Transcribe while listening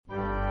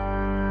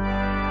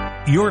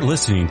You're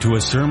listening to a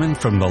sermon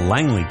from the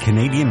Langley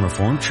Canadian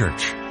Reformed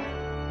Church.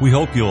 We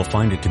hope you'll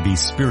find it to be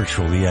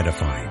spiritually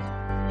edifying.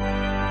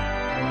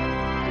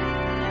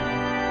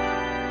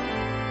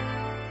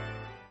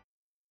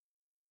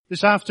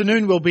 This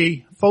afternoon we'll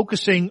be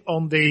focusing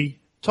on the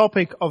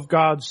topic of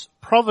God's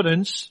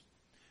providence,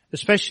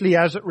 especially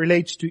as it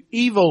relates to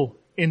evil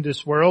in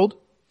this world.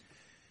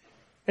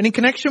 And in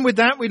connection with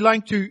that, we'd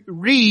like to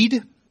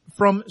read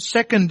from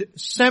 2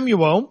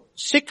 Samuel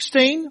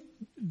 16,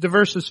 the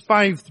verses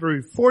 5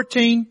 through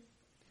 14,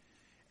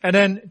 and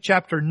then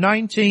chapter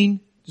 19,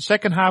 the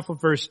second half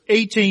of verse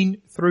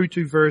 18 through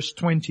to verse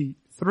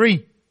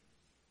 23.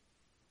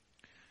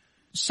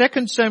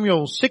 2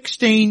 Samuel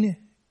 16,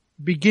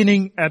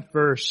 beginning at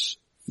verse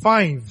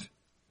 5.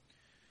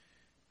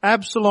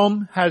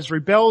 Absalom has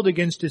rebelled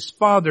against his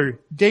father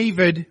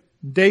David.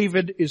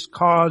 David is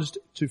caused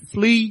to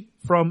flee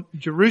from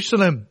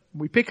Jerusalem.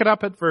 We pick it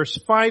up at verse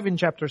 5 in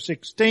chapter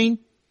 16.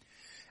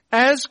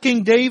 As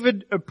King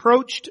David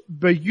approached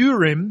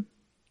Bahurim,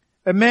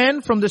 a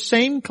man from the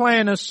same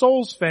clan as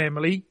Saul's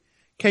family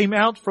came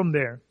out from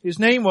there. His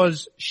name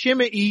was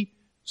Shimei,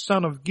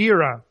 son of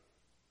Gera.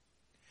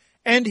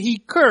 And he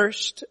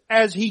cursed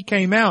as he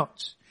came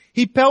out.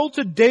 He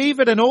pelted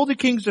David and all the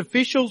king's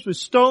officials with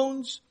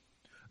stones,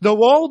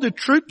 though all the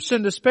troops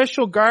and the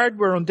special guard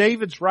were on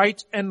David's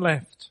right and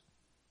left.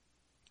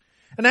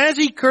 And as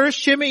he cursed,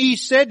 Shimei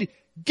said,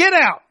 Get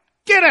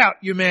out,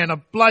 you man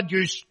of blood,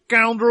 you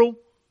scoundrel.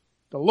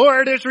 The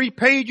Lord has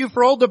repaid you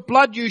for all the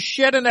blood you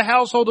shed in the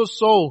household of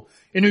Saul,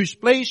 in whose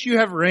place you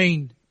have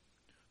reigned.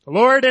 The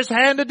Lord has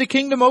handed the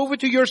kingdom over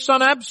to your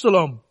son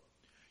Absalom.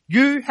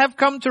 You have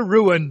come to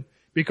ruin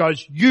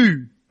because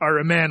you are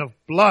a man of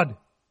blood.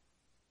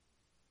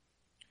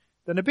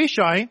 Then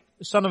Abishai,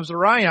 the son of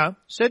Zeruiah,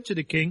 said to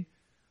the king,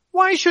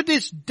 Why should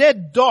this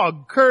dead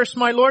dog curse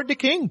my lord the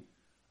king?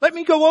 Let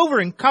me go over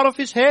and cut off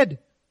his head.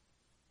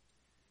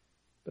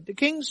 But the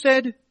king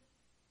said,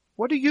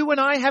 What do you and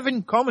I have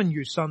in common,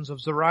 you sons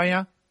of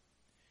Zeruiah?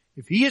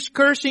 If he is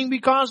cursing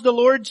because the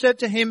Lord said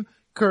to him,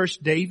 Curse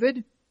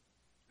David,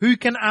 who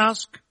can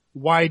ask,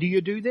 Why do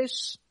you do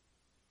this?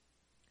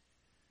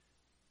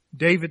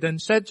 David then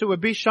said to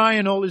Abishai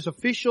and all his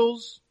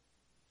officials,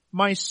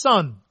 My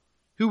son,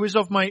 who is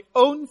of my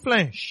own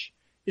flesh,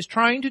 is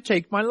trying to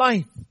take my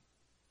life.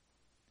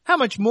 How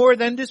much more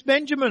than this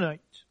Benjaminite?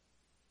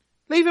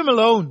 Leave him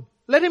alone.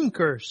 Let him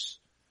curse,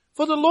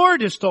 for the Lord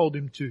has told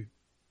him to.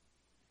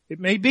 It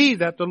may be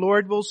that the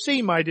Lord will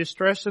see my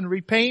distress and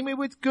repay me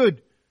with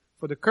good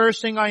for the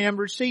cursing I am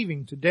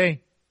receiving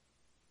today.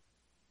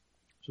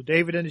 So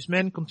David and his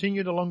men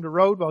continued along the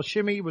road while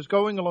Shimei was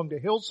going along the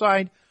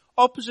hillside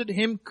opposite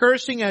him,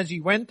 cursing as he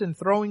went and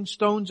throwing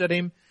stones at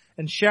him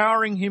and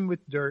showering him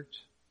with dirt.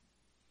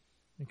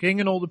 The king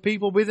and all the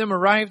people with him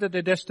arrived at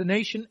their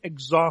destination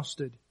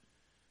exhausted,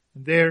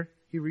 and there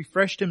he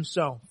refreshed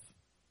himself.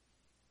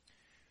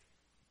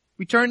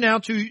 We turn now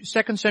to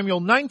 2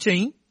 Samuel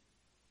 19.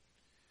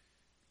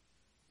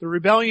 The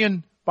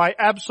rebellion by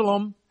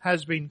Absalom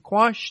has been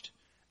quashed.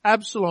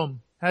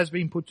 Absalom has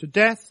been put to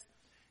death.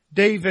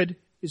 David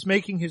is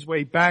making his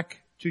way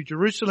back to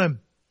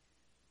Jerusalem.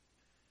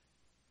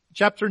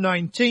 Chapter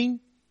 19,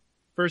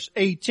 verse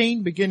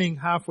 18, beginning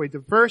halfway the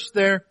verse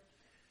there.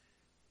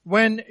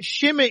 When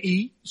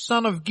Shimei,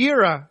 son of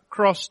Gera,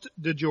 crossed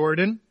the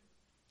Jordan,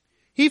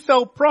 he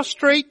fell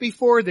prostrate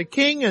before the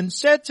king and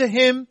said to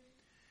him,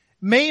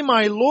 May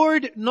my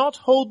lord not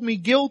hold me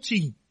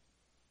guilty.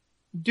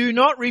 Do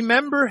not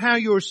remember how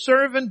your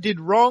servant did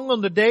wrong on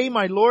the day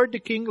my lord the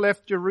king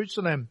left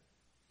Jerusalem.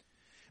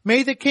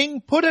 May the king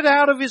put it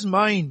out of his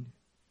mind.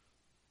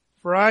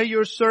 For I,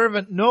 your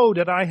servant, know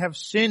that I have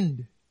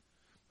sinned.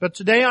 But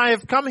today I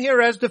have come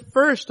here as the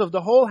first of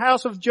the whole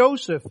house of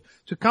Joseph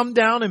to come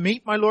down and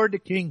meet my lord the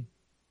king.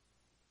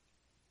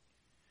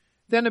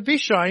 Then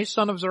Abishai,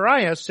 son of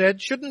Zeruiah,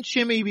 said, Shouldn't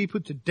Shimei be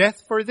put to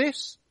death for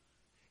this?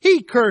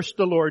 He cursed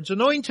the Lord's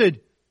anointed.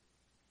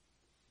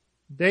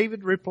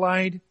 David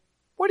replied,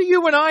 What do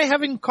you and I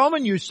have in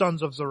common, you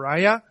sons of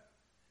Zeruiah?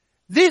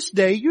 This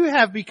day you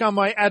have become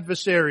my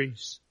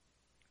adversaries.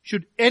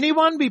 Should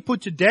anyone be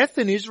put to death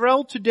in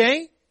Israel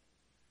today?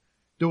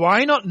 Do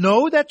I not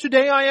know that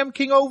today I am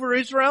king over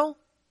Israel?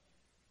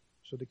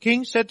 So the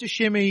king said to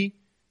Shimei,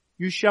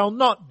 You shall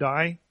not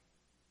die.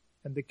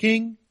 And the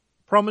king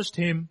promised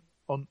him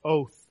on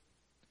oath.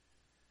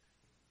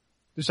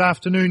 This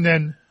afternoon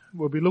then,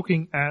 we'll be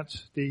looking at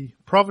the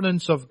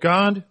providence of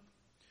God.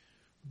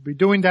 We'll be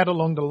doing that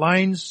along the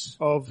lines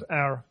of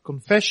our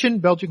confession,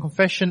 Belgian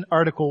Confession,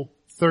 Article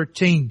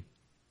 13.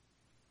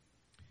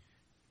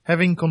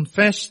 Having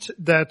confessed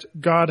that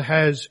God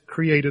has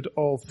created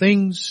all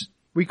things,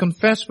 we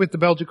confess with the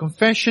Belgian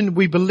Confession,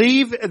 we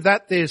believe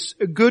that this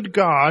good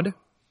God,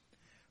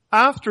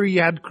 after he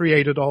had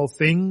created all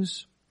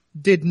things,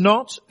 did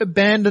not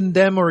abandon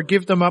them or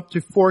give them up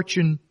to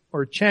fortune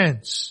or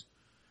chance,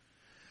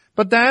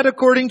 but that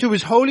according to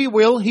his holy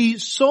will, he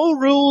so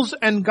rules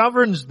and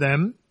governs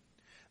them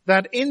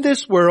that in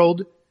this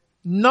world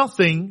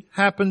nothing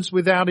happens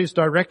without his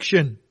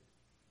direction.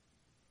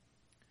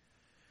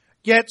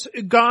 Yet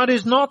God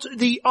is not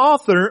the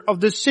author of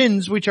the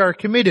sins which are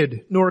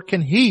committed, nor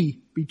can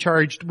he be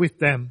charged with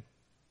them.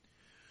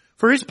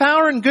 For his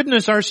power and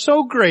goodness are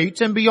so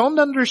great and beyond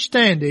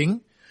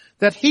understanding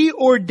that he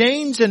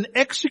ordains and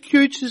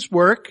executes his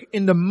work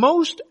in the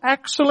most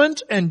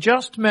excellent and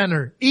just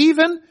manner,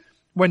 even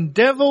when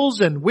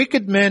devils and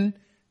wicked men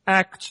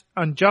act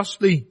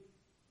unjustly.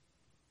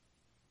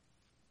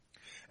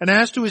 And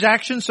as to his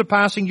actions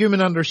surpassing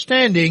human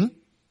understanding,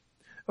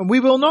 we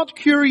will not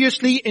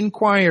curiously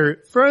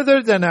inquire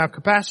further than our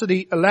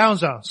capacity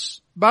allows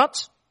us,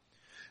 but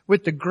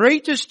with the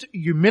greatest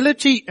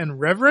humility and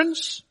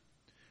reverence,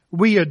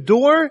 we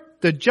adore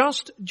the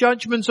just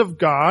judgments of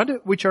God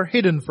which are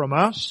hidden from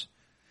us,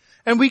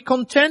 and we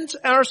content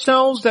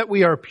ourselves that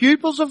we are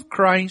pupils of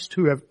Christ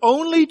who have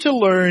only to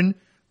learn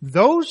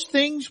those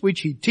things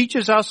which he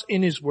teaches us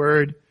in his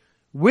word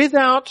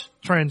without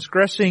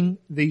transgressing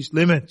these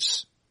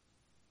limits.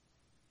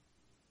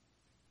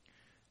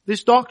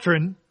 This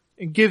doctrine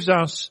gives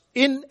us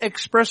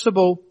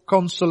inexpressible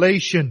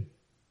consolation,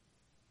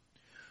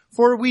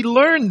 for we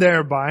learn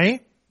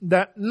thereby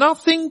that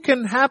nothing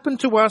can happen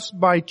to us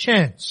by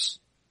chance,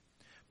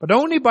 but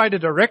only by the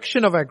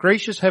direction of our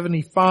gracious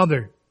Heavenly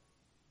Father.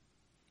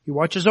 He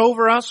watches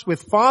over us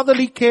with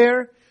fatherly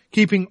care,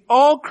 keeping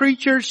all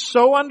creatures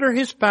so under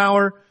his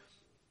power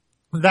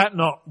that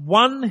not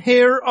one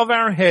hair of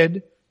our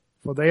head,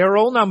 for they are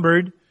all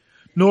numbered,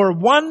 nor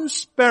one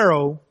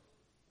sparrow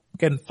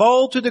can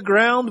fall to the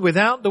ground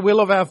without the will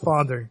of our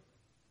Father.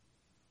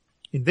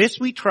 In this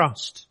we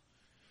trust,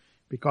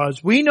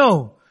 because we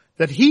know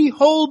that he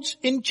holds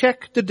in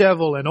check the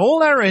devil and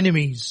all our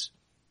enemies,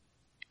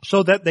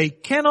 so that they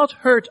cannot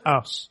hurt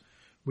us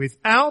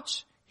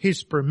without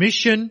his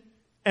permission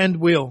and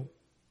will.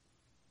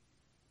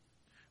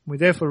 We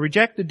therefore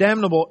reject the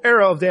damnable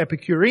error of the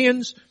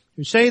Epicureans,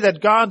 who say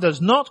that God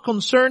does not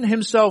concern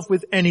himself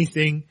with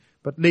anything,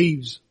 but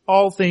leaves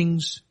all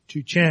things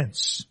to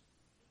chance.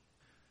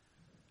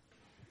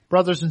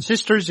 Brothers and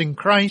sisters in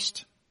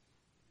Christ,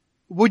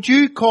 would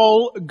you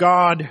call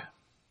God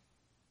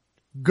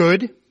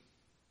good?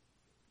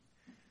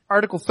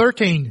 Article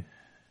 13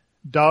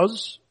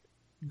 does.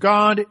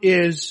 God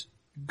is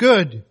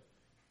good.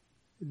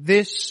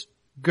 This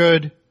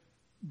good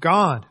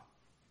God.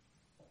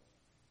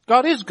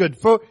 God is good,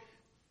 for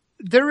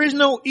there is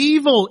no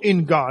evil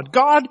in God.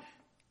 God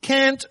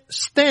can't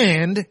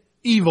stand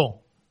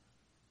evil.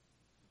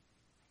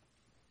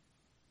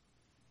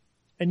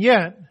 And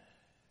yet,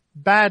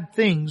 bad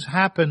things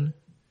happen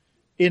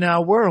in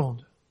our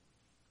world.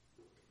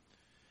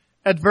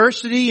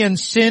 Adversity and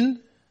sin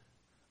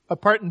are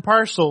part and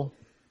parcel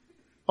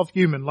of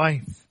human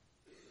life.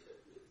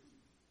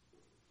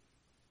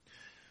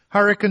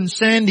 Hurricane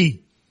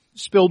Sandy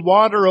spilled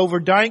water over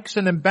dikes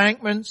and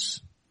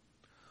embankments,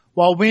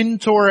 while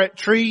wind tore at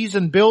trees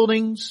and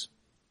buildings.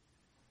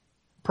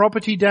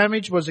 Property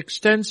damage was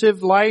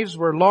extensive, lives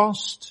were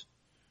lost.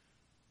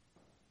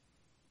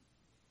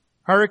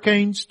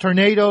 Hurricanes,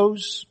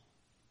 tornadoes,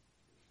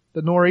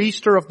 the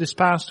nor'easter of this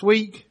past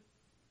week,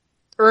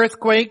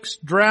 earthquakes,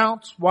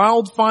 droughts,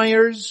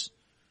 wildfires,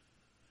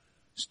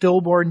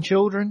 stillborn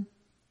children,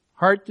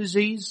 heart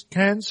disease,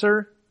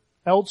 cancer,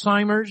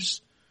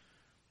 Alzheimer's,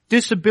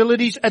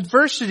 disabilities,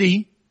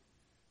 adversity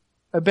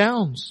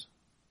abounds.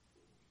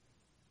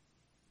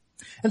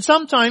 And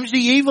sometimes the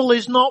evil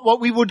is not what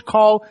we would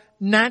call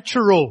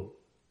natural.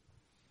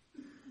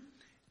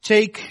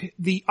 Take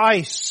the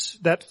ice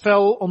that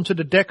fell onto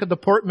the deck of the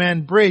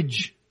Portman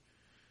Bridge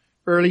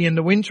early in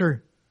the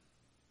winter.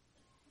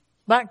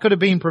 That could have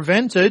been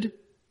prevented.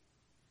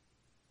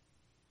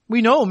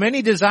 We know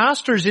many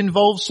disasters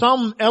involve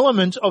some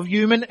element of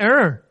human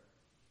error.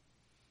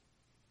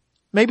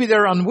 Maybe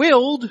they're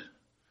unwilled,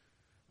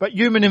 but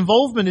human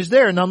involvement is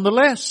there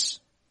nonetheless.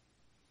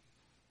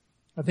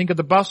 I think of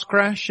the bus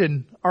crash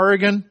in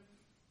Oregon,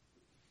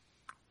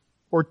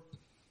 or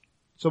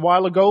it's a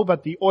while ago,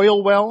 but the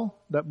oil well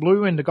that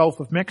blew in the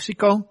Gulf of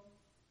Mexico.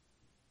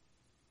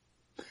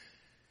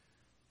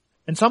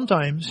 And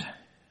sometimes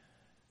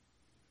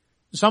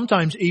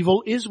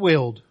evil is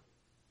willed.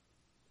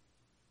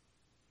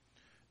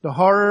 The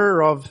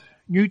horror of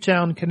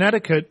Newtown,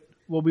 Connecticut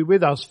will be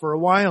with us for a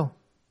while.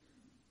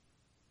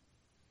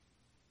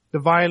 The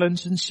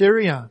violence in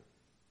Syria.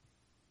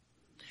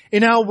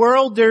 In our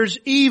world, there's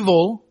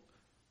evil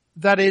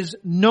that is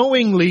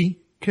knowingly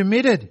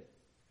committed,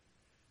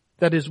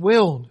 that is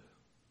willed.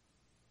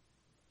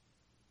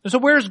 And so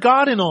where's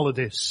God in all of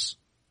this?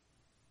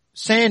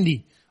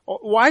 Sandy.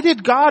 Why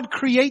did God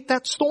create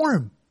that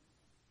storm?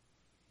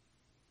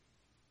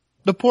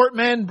 The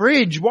Portman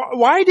Bridge.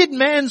 Why did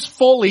man's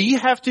folly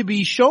have to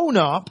be shown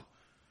up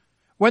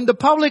when the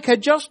public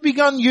had just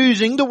begun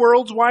using the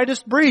world's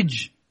widest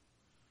bridge?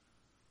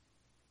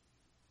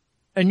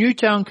 And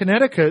Newtown,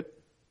 Connecticut,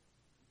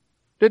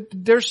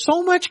 there's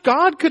so much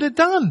God could have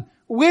done.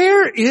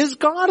 Where is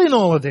God in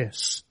all of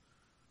this?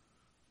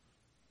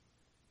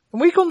 And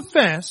we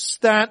confess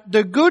that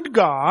the good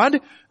God,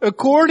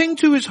 according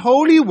to his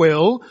holy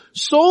will,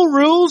 so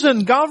rules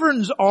and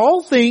governs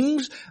all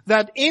things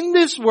that in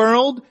this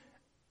world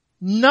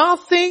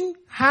Nothing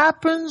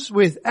happens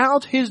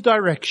without His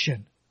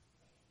direction.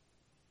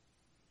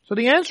 So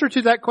the answer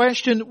to that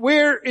question,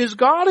 where is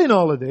God in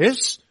all of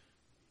this,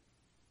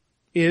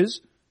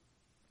 is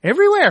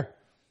everywhere.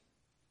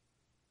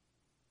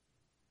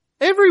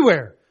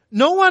 Everywhere.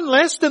 No one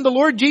less than the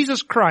Lord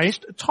Jesus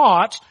Christ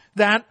taught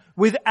that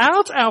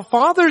without our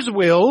Father's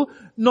will,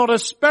 not a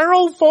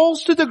sparrow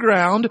falls to the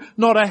ground,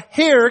 not a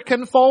hair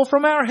can fall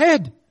from our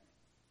head.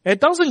 It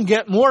doesn't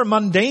get more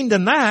mundane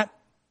than that.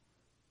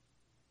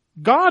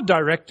 God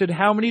directed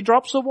how many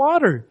drops of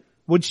water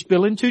would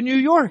spill into New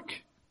York.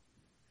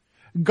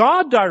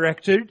 God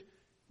directed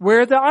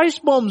where the ice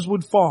bombs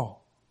would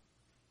fall.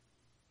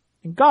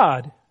 And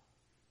God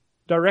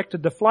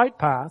directed the flight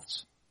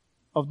paths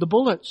of the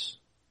bullets.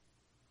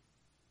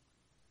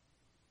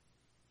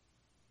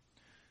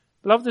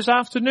 Beloved, this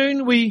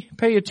afternoon we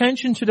pay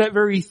attention to that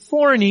very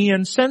thorny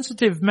and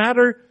sensitive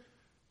matter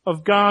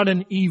of God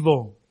and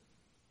evil.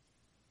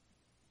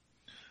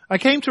 I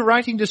came to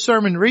writing this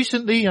sermon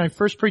recently. I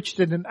first preached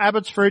it in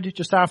Abbotsford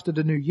just after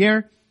the new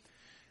year,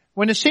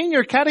 when a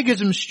senior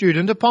catechism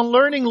student, upon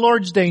learning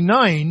Lord's Day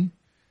 9,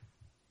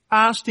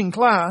 asked in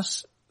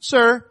class,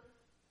 "Sir,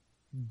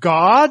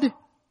 God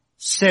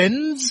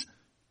sends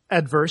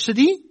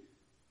adversity?"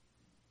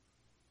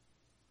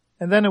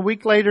 And then a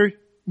week later,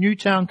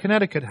 Newtown,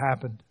 Connecticut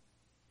happened.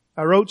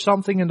 I wrote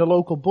something in the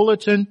local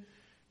bulletin,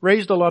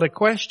 raised a lot of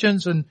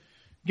questions, and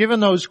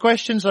given those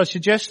questions, I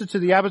suggested to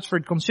the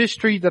Abbotsford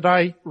Consistory that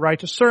I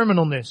write a sermon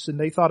on this, and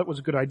they thought it was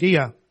a good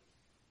idea.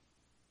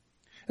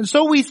 And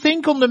so we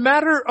think on the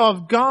matter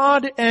of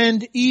God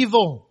and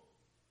evil.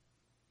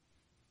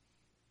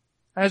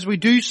 As we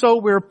do so,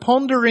 we're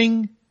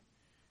pondering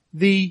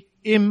the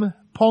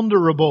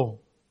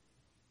imponderable.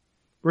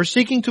 We're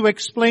seeking to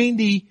explain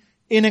the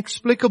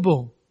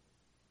inexplicable.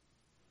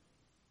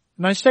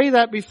 And I say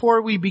that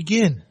before we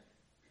begin.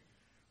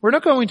 We're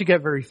not going to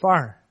get very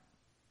far.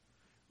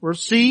 We'll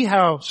see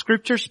how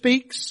Scripture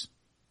speaks,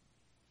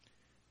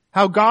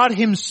 how God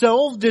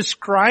Himself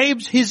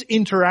describes His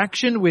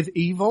interaction with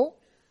evil.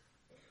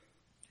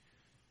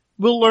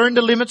 We'll learn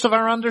the limits of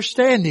our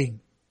understanding.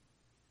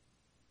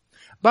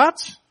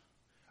 But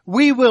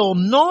we will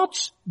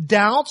not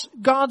doubt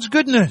God's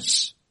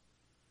goodness.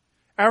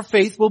 Our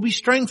faith will be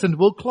strengthened.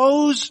 We'll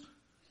close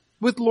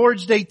with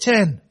Lord's Day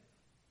 10.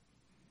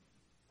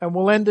 And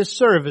we'll end this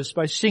service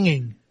by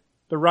singing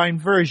the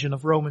rhymed version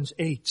of Romans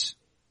 8.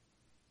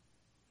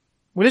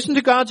 We listen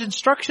to God's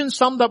instructions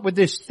summed up with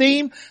this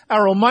theme: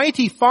 our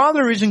Almighty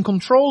Father is in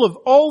control of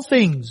all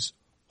things,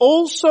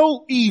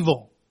 also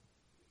evil.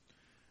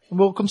 And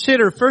we'll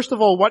consider, first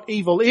of all, what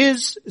evil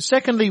is,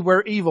 secondly,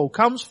 where evil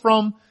comes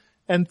from,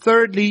 and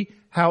thirdly,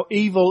 how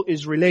evil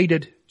is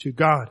related to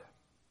God.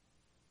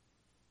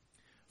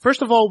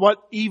 First of all, what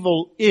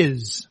evil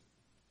is.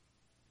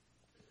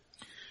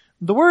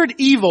 The word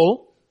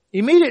evil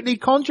immediately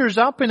conjures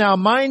up in our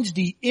minds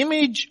the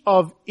image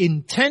of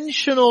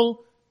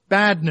intentional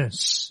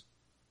badness.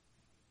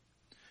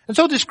 And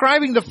so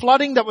describing the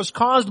flooding that was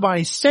caused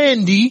by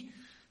Sandy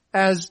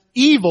as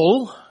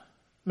evil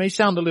may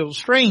sound a little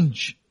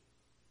strange.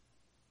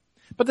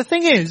 But the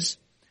thing is,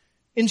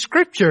 in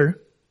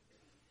Scripture,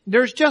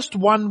 there's just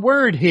one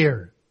word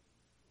here.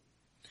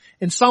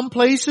 In some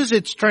places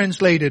it's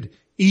translated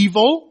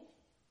evil.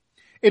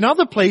 In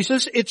other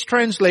places it's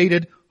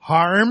translated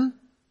harm,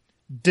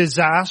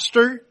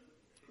 disaster,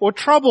 or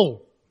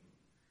trouble.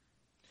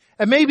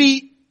 And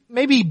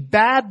maybe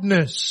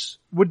badness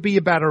would be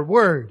a better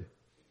word.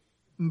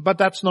 But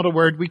that's not a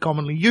word we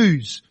commonly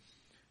use.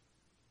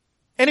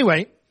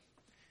 Anyway,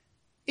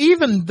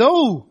 even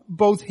though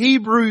both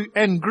Hebrew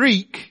and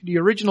Greek, the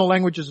original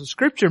languages of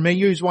Scripture, may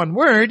use one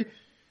word,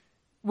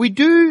 we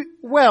do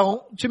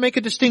well to make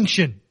a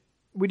distinction.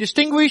 We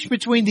distinguish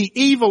between the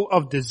evil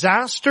of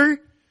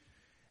disaster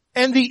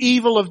and the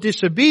evil of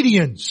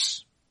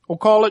disobedience. We'll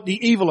call it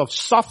the evil of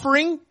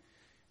suffering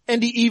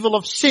and the evil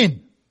of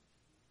sin.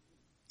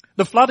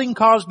 The flooding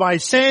caused by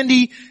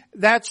Sandy,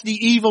 that's the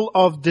evil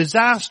of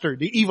disaster,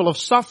 the evil of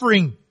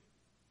suffering.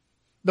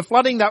 The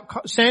flooding that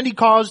Sandy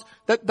caused,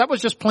 that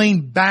was just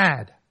plain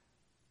bad.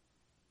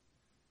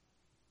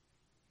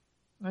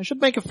 I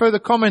should make a further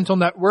comment on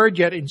that word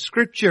yet in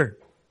Scripture.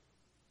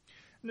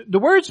 The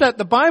words that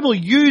the Bible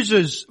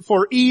uses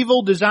for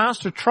evil,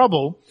 disaster,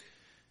 trouble,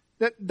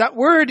 that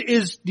word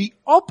is the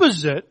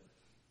opposite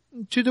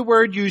to the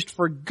word used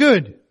for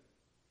good.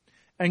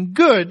 And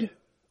good,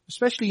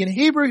 especially in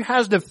Hebrew,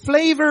 has the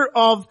flavor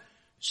of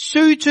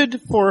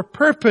suited for a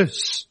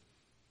purpose.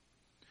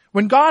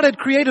 When God had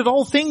created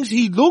all things,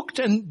 He looked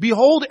and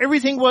behold,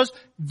 everything was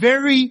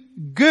very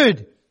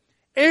good.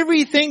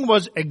 Everything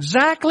was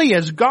exactly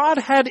as God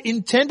had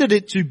intended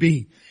it to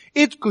be.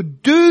 It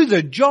could do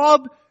the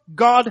job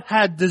God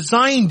had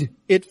designed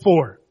it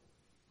for.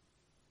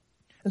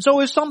 And so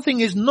if something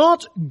is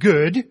not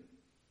good,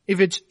 if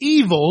it's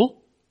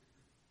evil,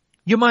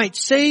 you might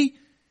say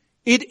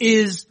it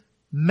is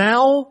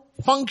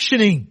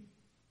malfunctioning.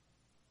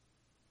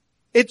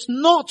 It's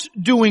not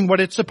doing what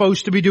it's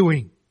supposed to be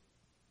doing.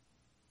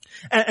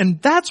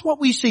 And that's what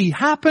we see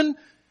happen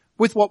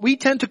with what we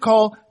tend to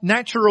call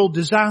natural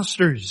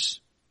disasters.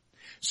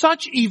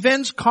 Such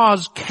events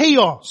cause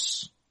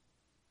chaos,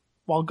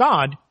 while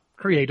God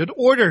created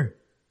order.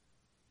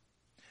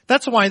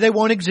 That's why they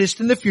won't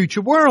exist in the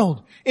future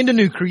world, in the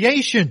new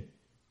creation.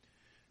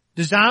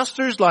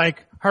 Disasters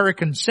like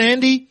Hurricane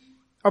Sandy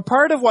are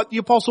part of what the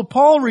Apostle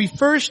Paul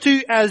refers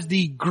to as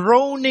the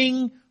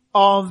groaning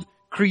of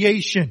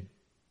creation.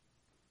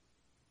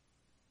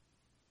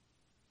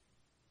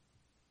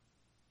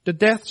 The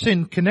deaths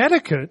in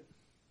Connecticut,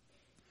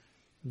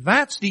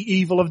 that's the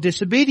evil of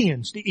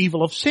disobedience, the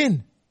evil of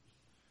sin.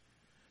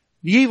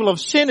 The evil of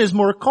sin is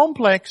more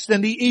complex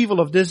than the evil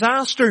of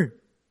disaster.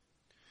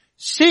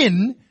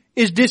 Sin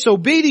is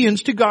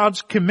disobedience to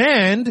God's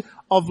command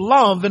of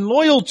love and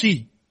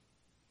loyalty.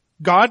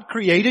 God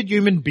created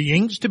human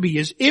beings to be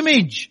His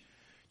image,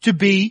 to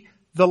be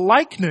the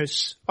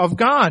likeness of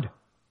God.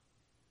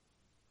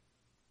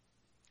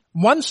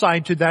 One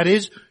side to that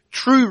is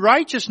true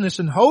righteousness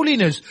and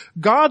holiness.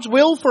 God's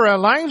will for our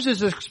lives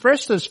is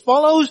expressed as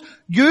follows: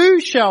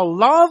 you shall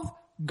love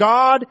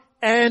God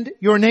and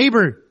your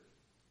neighbor.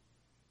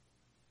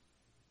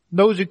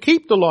 Those who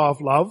keep the law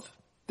of love,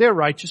 they're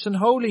righteous and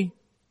holy.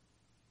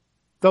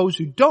 Those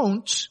who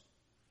don't,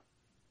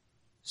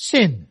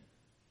 sin.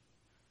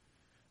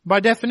 By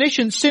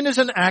definition, sin is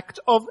an act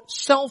of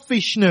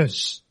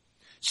selfishness.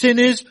 Sin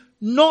is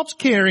not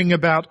caring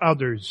about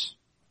others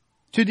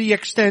to the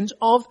extent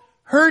of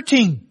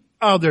hurting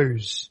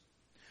others.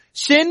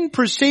 Sin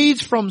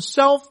proceeds from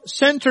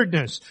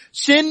self-centeredness.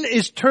 Sin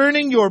is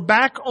turning your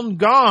back on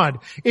God.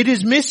 It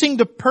is missing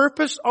the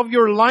purpose of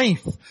your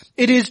life.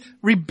 It is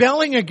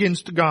rebelling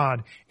against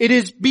God. It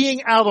is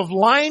being out of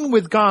line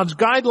with God's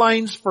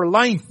guidelines for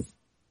life.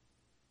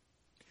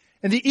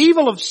 And the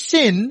evil of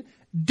sin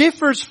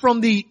differs from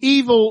the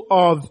evil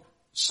of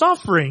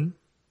suffering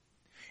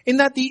in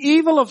that the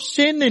evil of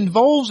sin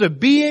involves a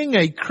being,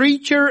 a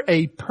creature,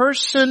 a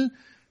person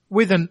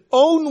with an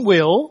own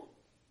will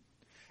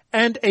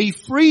and a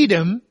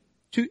freedom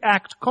to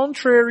act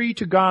contrary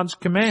to God's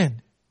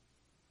command.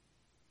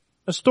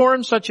 A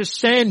storm such as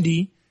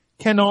Sandy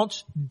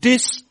cannot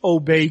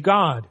disobey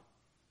God.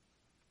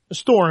 A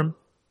storm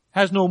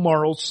has no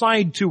moral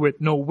side to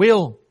it, no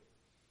will.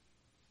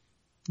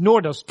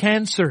 Nor does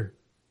cancer.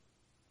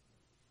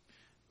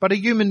 But a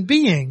human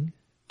being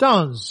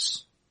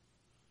does.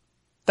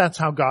 That's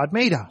how God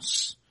made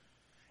us.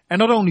 And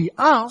not only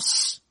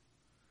us,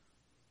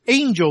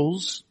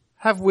 angels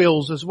have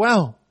wills as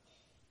well.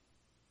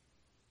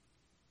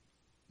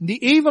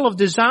 The evil of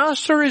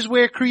disaster is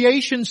where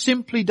creation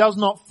simply does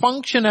not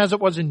function as it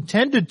was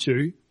intended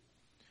to.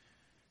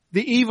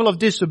 The evil of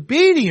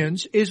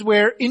disobedience is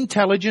where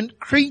intelligent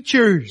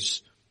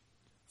creatures,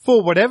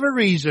 for whatever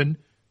reason,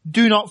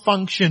 do not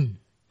function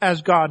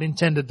as God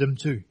intended them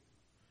to.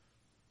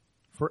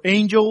 For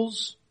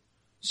angels,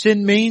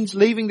 sin means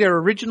leaving their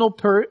original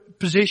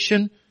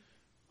position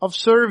of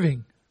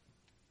serving.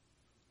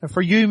 And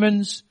for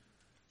humans,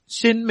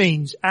 sin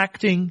means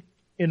acting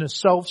in a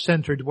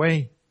self-centered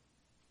way.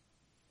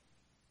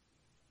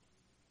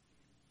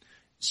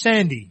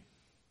 Sandy,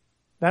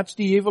 that's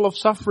the evil of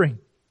suffering.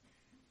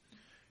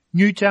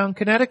 Newtown,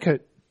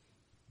 Connecticut,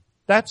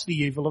 that's the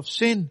evil of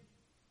sin.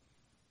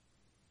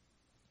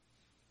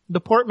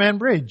 The Portman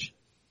Bridge,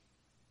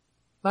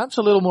 that's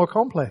a little more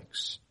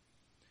complex.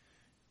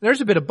 There's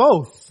a bit of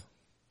both.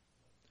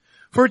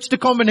 For it's the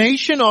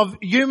combination of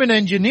human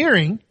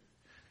engineering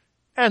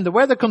and the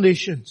weather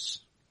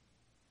conditions.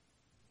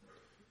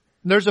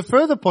 There's a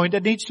further point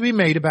that needs to be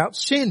made about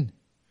sin.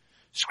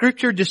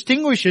 Scripture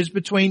distinguishes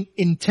between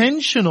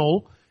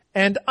intentional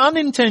and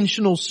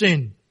unintentional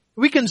sin.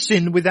 We can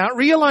sin without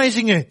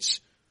realizing it.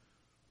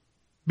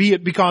 Be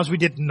it because we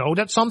didn't know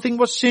that something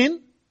was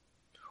sin,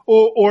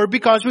 or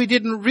because we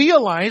didn't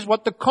realize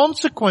what the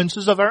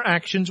consequences of our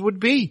actions would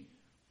be.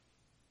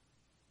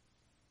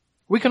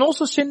 We can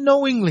also sin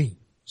knowingly,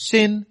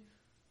 sin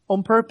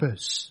on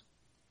purpose.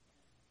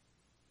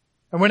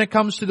 And when it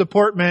comes to the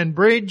Portman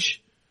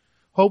Bridge,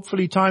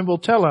 hopefully time will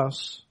tell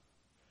us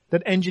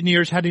that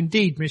engineers had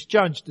indeed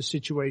misjudged the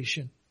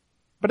situation.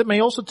 But it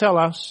may also tell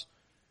us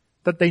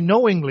that they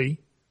knowingly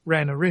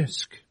ran a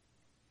risk.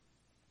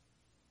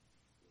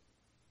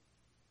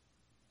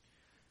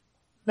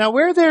 Now,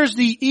 where there's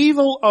the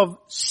evil of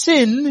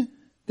sin,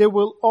 there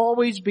will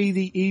always be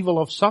the evil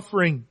of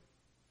suffering.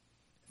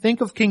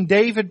 Think of King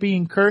David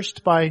being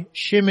cursed by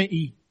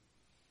Shimei.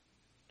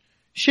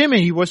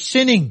 Shimei was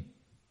sinning.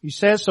 He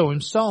says so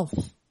himself.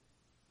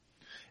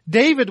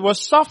 David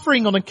was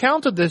suffering on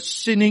account of the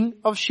sinning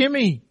of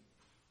Shimei.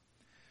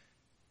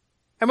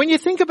 And when you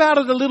think about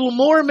it a little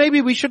more,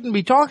 maybe we shouldn't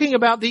be talking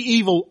about the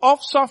evil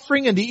of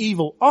suffering and the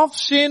evil of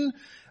sin,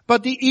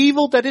 but the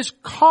evil that is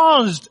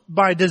caused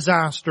by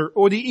disaster,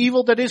 or the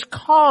evil that is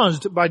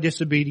caused by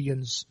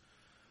disobedience.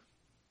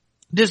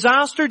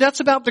 Disaster, that's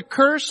about the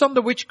curse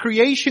under which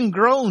creation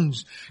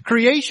groans.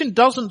 Creation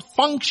doesn't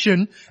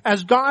function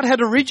as God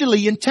had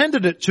originally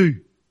intended it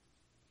to.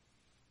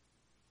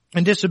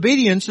 And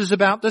disobedience is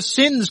about the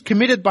sins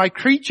committed by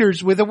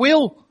creatures with a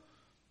will.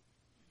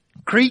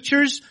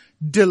 Creatures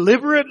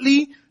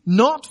deliberately,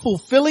 not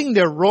fulfilling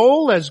their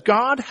role as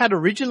God had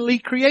originally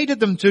created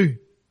them to.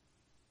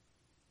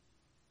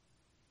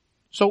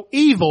 So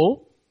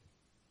evil,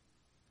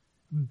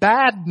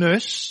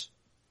 badness,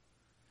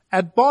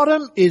 at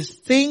bottom is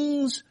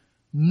things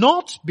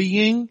not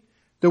being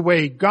the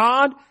way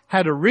God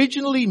had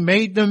originally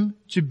made them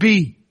to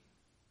be.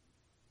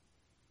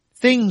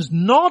 Things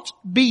not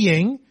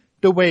being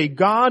the way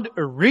God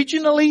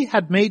originally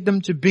had made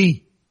them to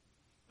be.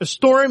 A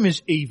storm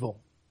is evil.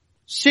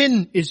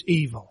 Sin is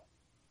evil.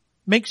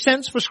 Makes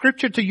sense for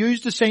Scripture to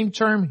use the same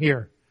term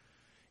here.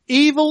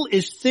 Evil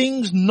is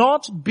things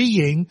not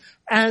being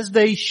as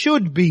they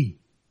should be.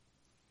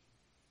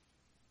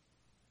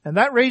 And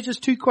that raises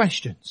two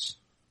questions.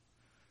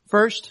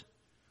 First,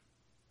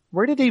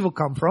 where did evil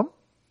come from?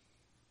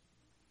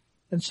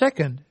 And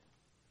second,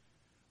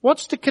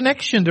 what's the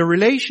connection, the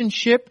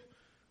relationship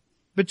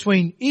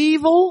between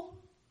evil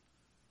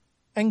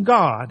and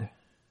God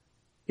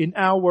in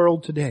our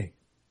world today?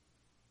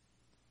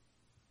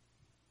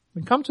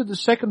 We come to the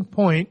second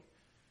point,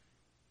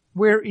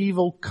 where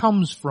evil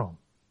comes from.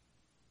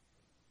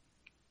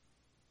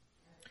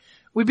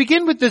 We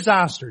begin with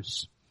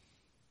disasters.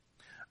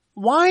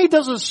 Why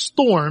does a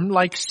storm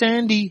like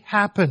Sandy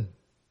happen?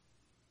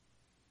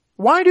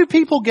 Why do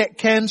people get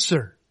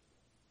cancer?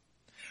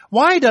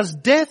 Why does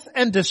death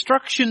and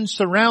destruction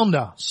surround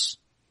us?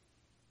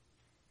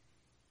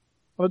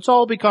 Well, it's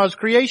all because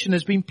creation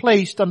has been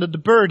placed under the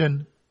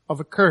burden of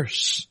a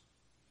curse.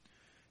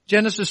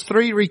 Genesis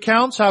 3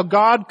 recounts how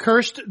God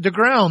cursed the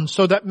ground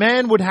so that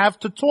man would have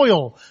to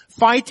toil,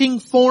 fighting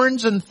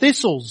thorns and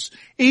thistles,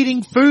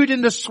 eating food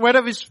in the sweat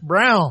of his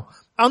brow,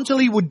 until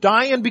he would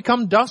die and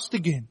become dust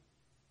again.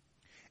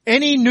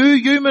 Any new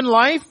human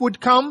life would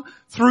come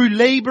through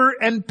labor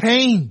and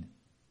pain.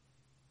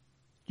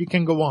 You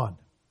can go on.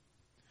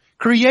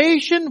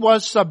 Creation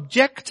was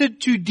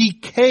subjected to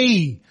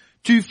decay,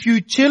 to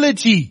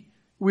futility.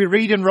 We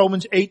read in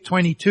Romans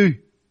 8:22.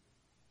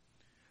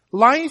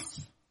 Life,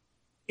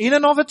 in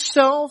and of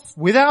itself,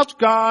 without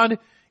God,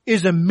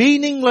 is a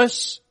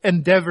meaningless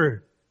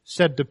endeavor,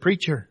 said the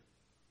preacher.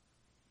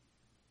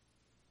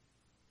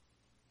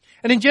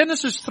 And in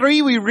Genesis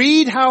 3 we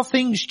read how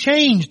things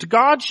changed.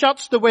 God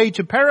shuts the way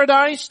to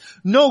paradise,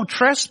 no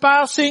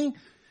trespassing.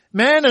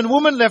 Man and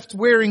woman left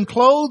wearing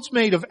clothes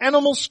made of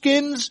animal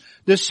skins.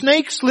 The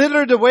snake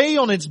slithered away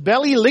on its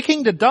belly,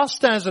 licking the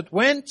dust as it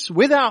went,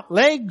 without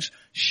legs,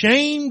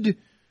 shamed.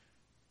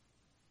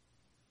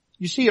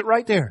 You see it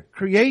right there.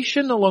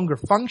 Creation no longer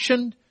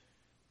functioned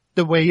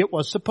the way it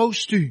was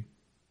supposed to.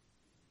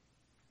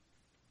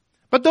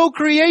 But though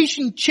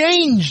creation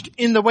changed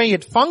in the way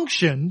it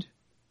functioned,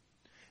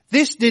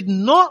 this did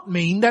not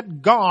mean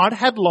that God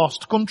had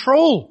lost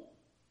control.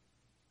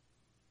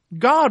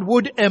 God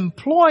would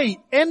employ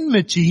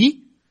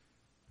enmity,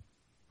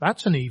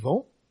 that's an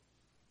evil,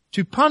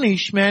 to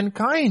punish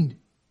mankind,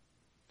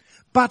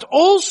 but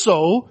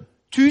also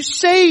to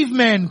save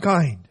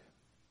mankind.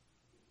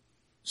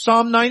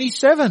 Psalm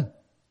 97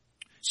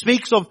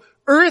 speaks of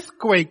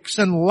earthquakes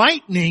and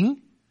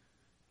lightning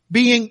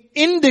being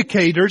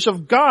indicators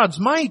of God's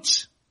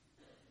might.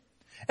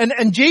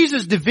 And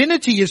Jesus'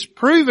 divinity is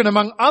proven,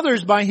 among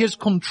others, by his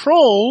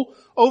control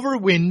over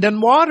wind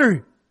and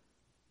water.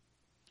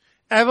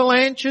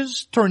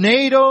 Avalanches,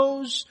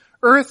 tornadoes,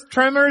 earth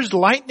tremors,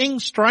 lightning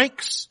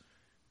strikes,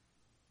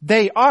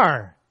 they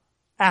are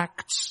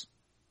acts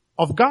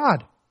of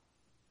God.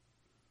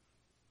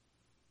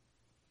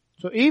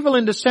 So evil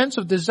in the sense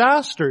of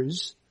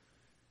disasters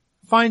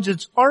finds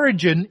its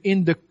origin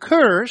in the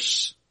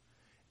curse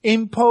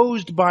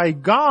imposed by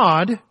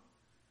God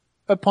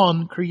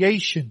upon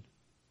creation.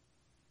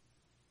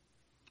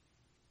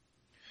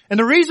 And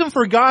the reason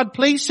for God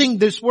placing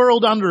this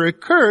world under a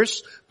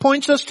curse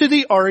points us to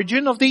the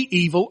origin of the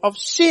evil of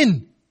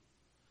sin.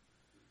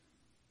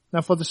 Now,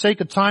 for the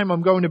sake of time,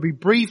 I'm going to be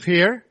brief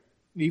here.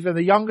 Even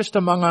the youngest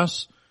among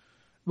us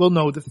will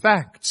know the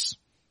facts.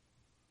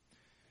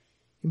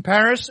 In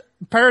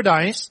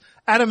paradise,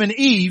 Adam and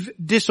Eve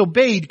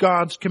disobeyed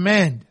God's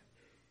command.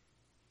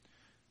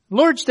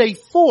 Lord's Day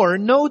 4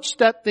 notes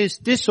that this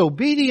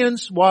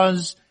disobedience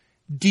was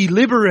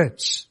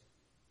deliberate.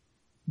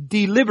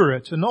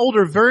 Deliberate. An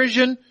older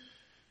version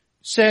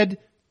said,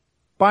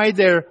 by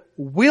their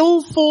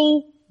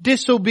willful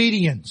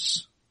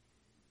disobedience.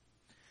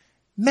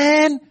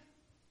 Man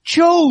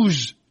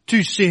chose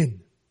to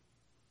sin.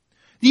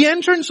 The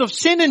entrance of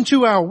sin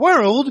into our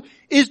world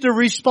is the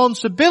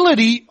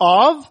responsibility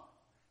of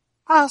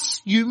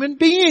us human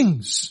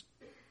beings.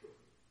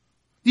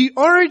 The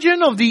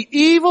origin of the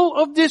evil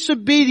of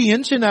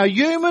disobedience in our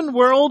human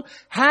world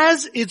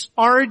has its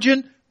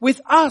origin with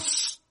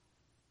us.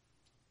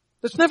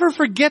 Let's never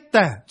forget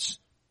that.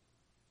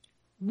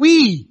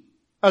 We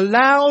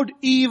allowed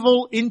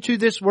evil into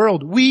this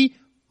world. We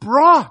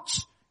brought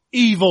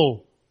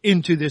evil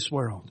into this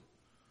world.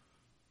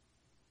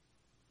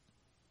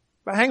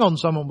 But hang on,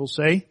 someone will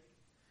say.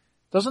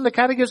 Doesn't the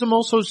Catechism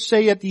also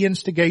say at the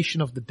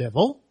instigation of the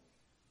devil?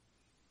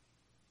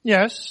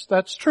 Yes,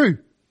 that's true.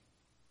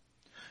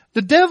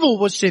 The devil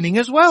was sinning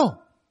as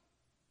well.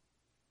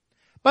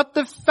 But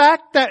the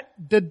fact that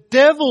the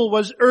devil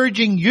was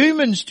urging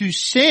humans to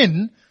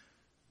sin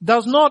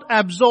does not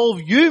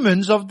absolve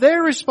humans of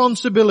their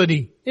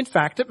responsibility. In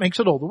fact, it makes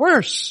it all the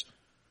worse.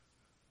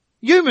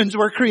 Humans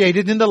were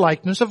created in the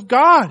likeness of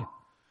God,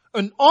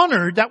 an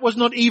honor that was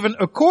not even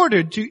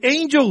accorded to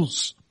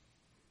angels.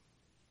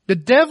 The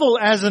devil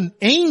as an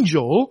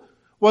angel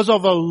was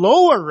of a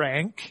lower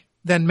rank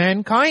than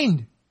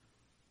mankind.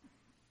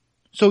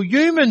 So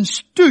humans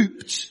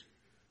stooped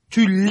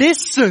to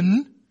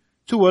listen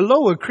to a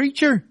lower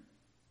creature.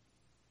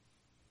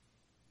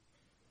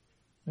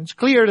 It's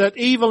clear that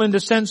evil in the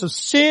sense of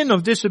sin,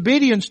 of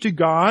disobedience to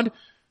God,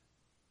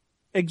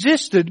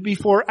 existed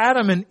before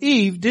Adam and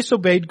Eve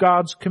disobeyed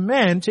God's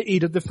command to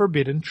eat of the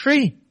forbidden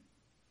tree.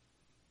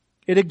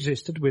 It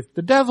existed with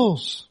the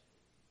devils.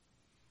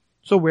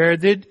 So where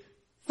did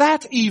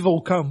that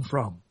evil come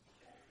from?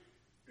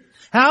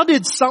 How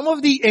did some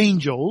of the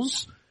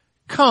angels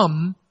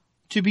come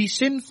to be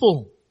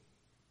sinful?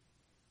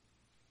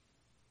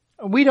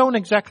 We don't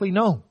exactly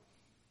know.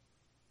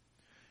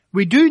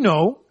 We do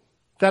know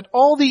that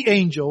all the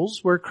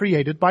angels were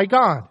created by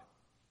God.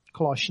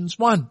 Colossians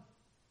 1.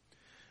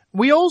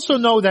 We also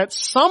know that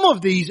some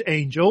of these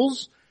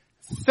angels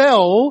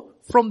fell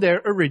from their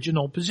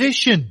original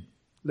position.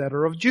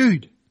 Letter of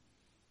Jude.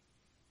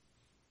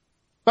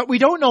 But we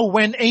don't know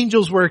when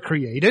angels were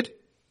created.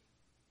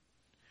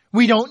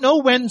 We don't know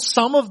when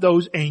some of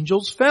those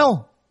angels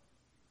fell.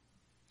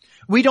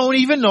 We don't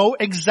even know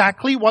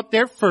exactly what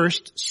their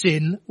first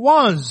sin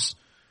was.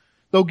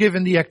 Though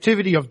given the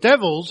activity of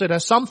devils, it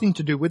has something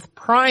to do with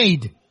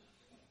pride.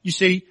 You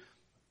see,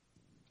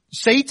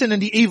 Satan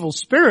and the evil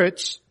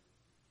spirits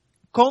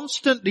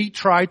constantly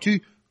try to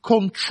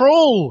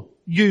control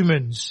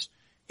humans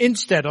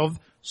instead of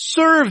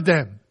serve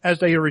them as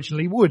they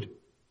originally would.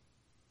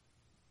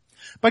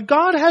 But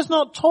God has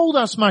not told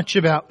us much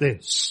about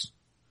this.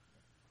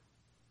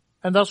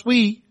 And thus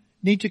we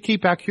need to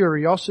keep our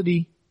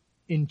curiosity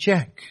in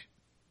check.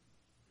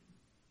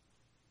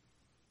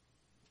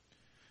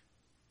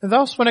 And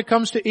thus when it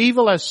comes to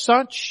evil as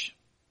such,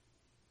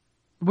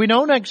 we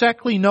don't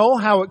exactly know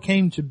how it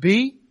came to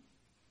be.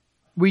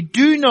 We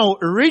do know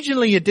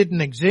originally it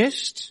didn't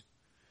exist.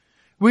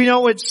 We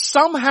know it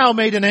somehow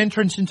made an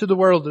entrance into the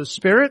world of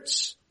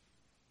spirits.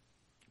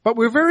 But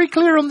we're very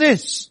clear on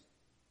this,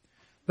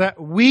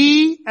 that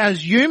we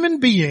as human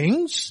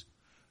beings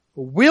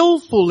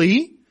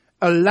willfully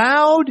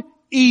allowed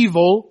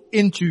evil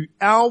into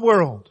our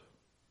world.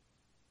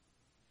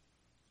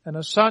 And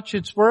as such,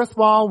 it's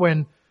worthwhile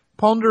when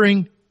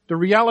pondering the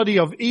reality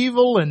of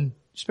evil and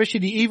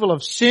especially the evil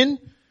of sin,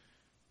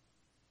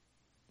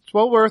 it's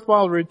well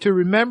worthwhile to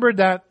remember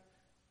that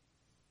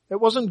it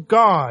wasn't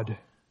God,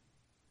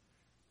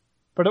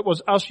 but it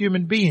was us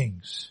human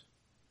beings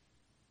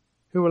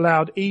who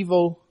allowed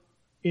evil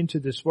into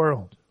this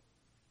world.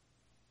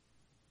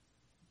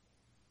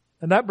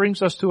 And that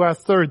brings us to our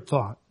third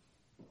thought.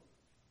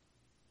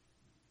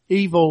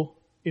 Evil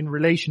in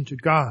relation to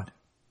God.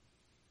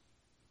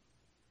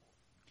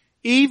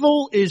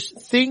 Evil is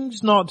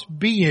things not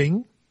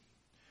being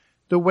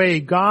the way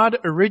God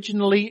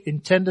originally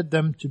intended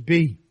them to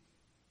be.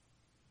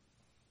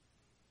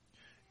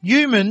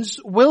 Humans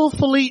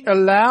willfully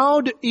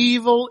allowed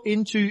evil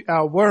into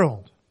our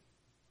world.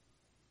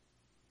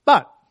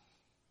 But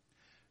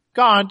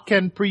God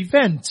can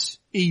prevent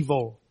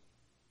evil.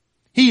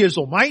 He is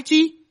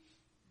almighty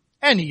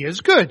and He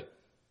is good.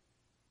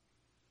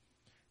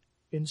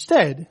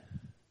 Instead,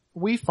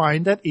 we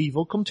find that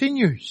evil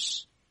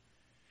continues.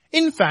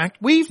 In fact,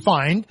 we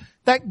find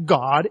that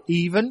God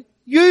even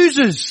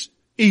uses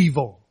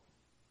evil.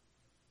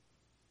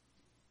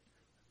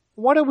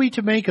 What are we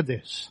to make of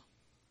this?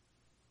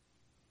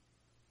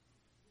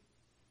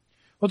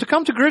 Well, to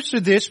come to grips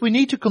with this, we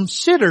need to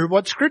consider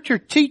what Scripture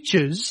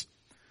teaches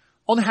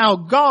on how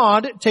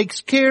God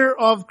takes care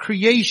of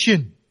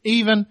creation,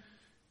 even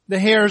the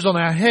hairs on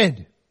our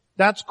head.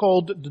 That's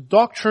called the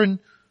doctrine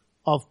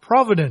of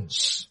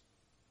providence.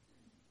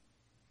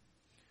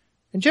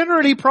 And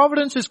generally,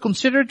 providence is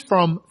considered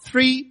from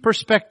three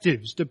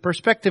perspectives. The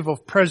perspective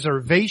of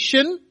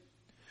preservation,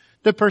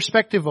 the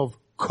perspective of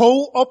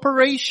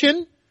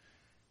cooperation,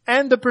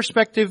 and the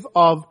perspective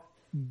of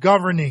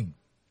governing.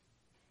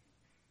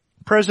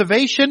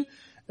 Preservation,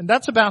 and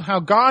that's about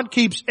how God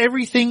keeps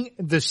everything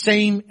the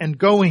same and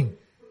going.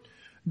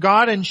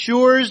 God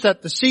ensures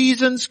that the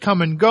seasons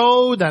come and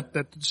go, that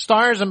the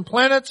stars and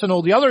planets and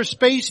all the other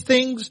space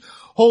things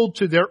hold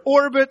to their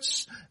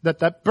orbits,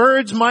 that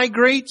birds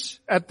migrate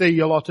at the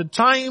allotted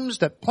times,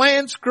 that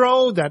plants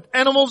grow, that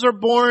animals are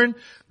born,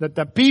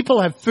 that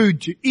people have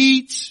food to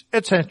eat,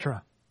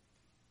 etc.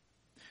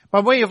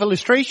 By way of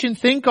illustration,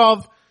 think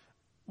of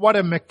what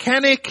a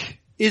mechanic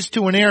is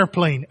to an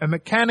airplane, a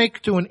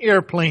mechanic to an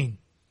airplane.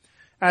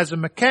 As a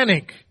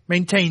mechanic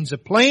maintains a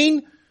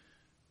plane,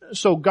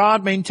 so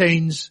God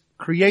maintains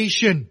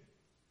creation.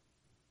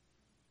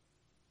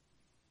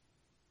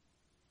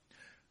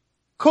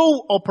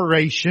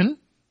 Cooperation,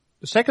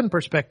 the second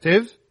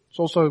perspective, it's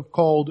also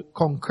called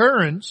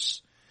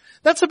concurrence.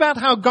 That's about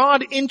how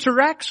God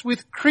interacts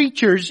with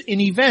creatures in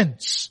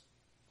events.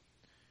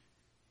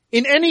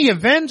 In any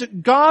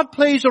event, God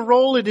plays a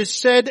role, it is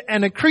said,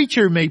 and a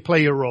creature may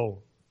play a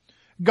role.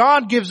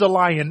 God gives a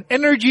lion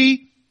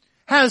energy,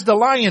 has the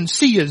lion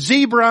see a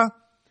zebra,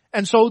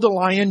 and so the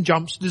lion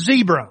jumps the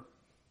zebra.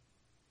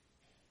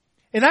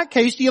 In that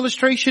case, the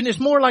illustration is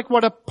more like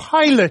what a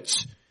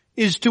pilot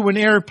is to an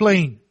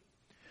airplane.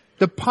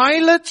 The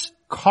pilot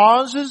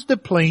causes the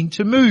plane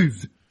to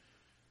move.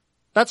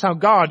 That's how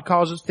God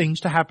causes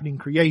things to happen in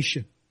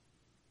creation.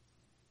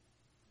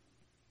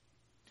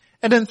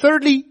 And then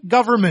thirdly,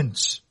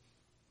 governments.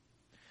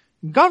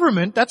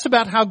 Government, that's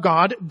about how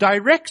God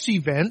directs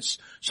events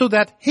so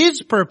that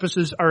His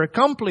purposes are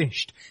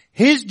accomplished.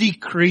 His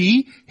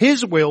decree,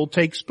 His will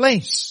takes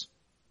place.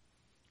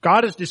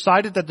 God has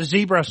decided that the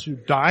zebra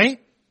should die,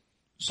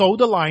 so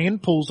the lion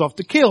pulls off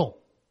the kill.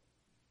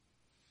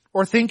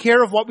 Or think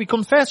here of what we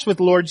confess with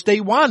Lord's Day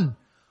 1.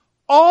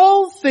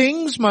 All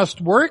things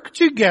must work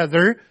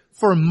together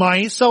for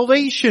my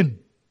salvation.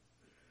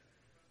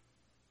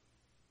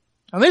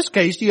 In this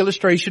case, the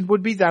illustration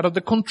would be that of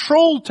the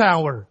control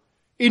tower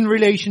in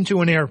relation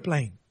to an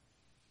airplane.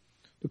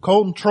 The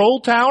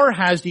control tower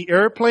has the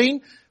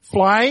airplane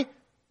fly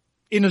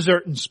in a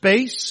certain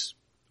space,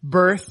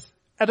 berth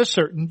at a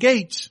certain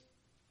gate.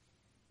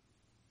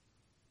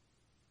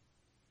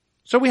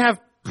 So we have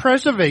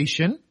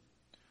preservation,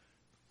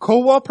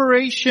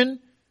 cooperation,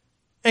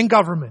 and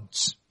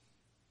governments.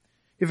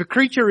 If a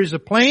creature is a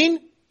plane,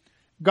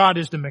 God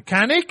is the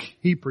mechanic,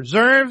 He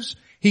preserves.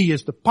 He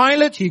is the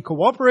pilot, He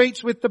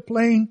cooperates with the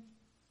plane.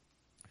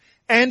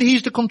 And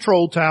He's the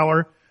control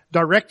tower,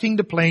 directing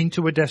the plane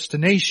to a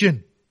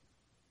destination.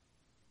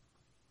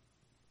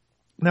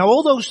 Now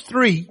all those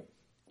three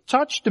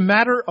touch the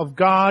matter of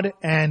God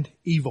and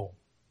evil.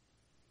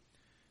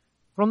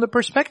 From the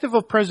perspective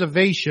of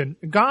preservation,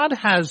 God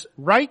has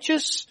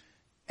righteous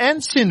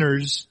and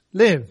sinners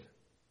live.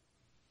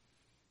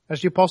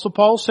 As the Apostle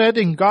Paul said,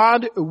 in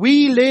God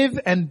we live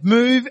and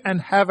move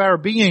and have our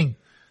being.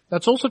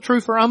 That's also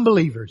true for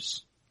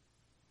unbelievers.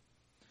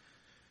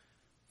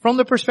 From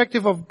the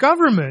perspective of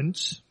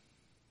government,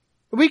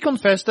 we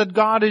confess that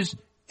God is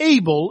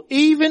able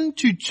even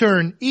to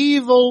turn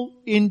evil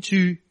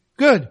into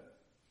good.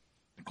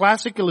 The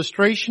classic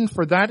illustration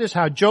for that is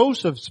how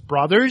Joseph's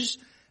brothers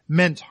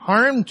meant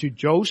harm to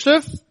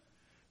Joseph,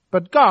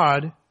 but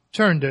God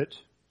turned it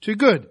to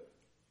good.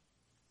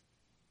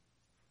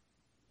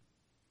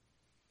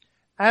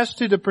 As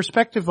to the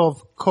perspective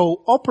of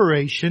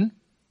cooperation,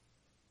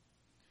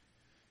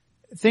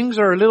 things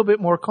are a little bit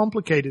more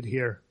complicated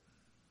here.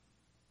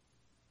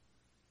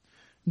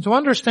 And to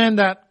understand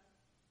that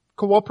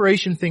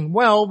cooperation thing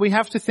well, we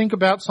have to think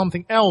about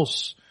something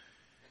else.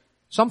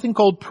 Something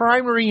called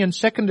primary and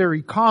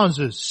secondary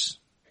causes.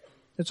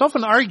 It's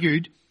often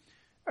argued,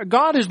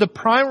 God is the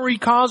primary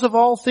cause of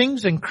all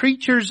things and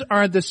creatures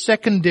are the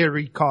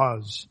secondary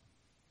cause.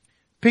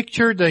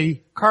 Picture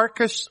the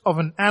carcass of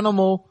an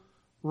animal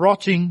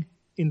rotting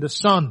in the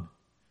sun.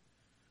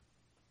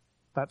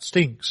 That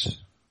stinks.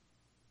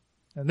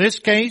 In this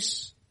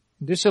case,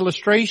 in this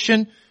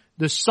illustration,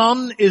 the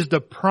sun is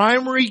the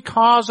primary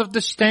cause of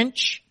the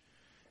stench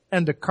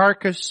and the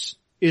carcass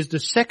is the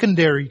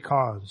secondary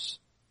cause.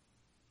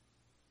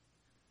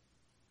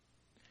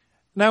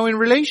 Now in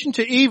relation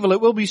to evil,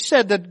 it will be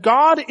said that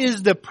God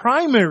is the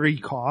primary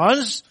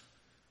cause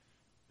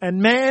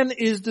and man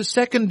is the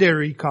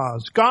secondary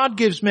cause. God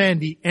gives man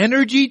the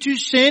energy to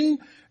sin.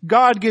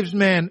 God gives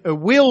man a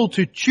will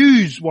to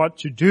choose what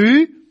to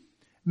do.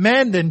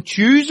 Man then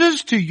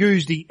chooses to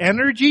use the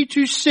energy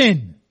to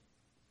sin.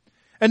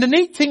 And the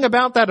neat thing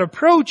about that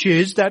approach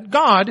is that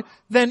God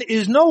then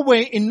is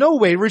in no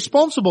way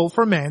responsible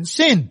for man's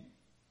sin.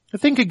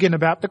 Think again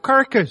about the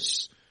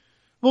carcass.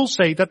 We'll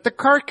say that the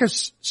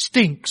carcass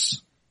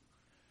stinks.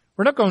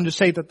 We're not going to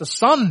say that the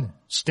sun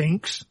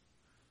stinks.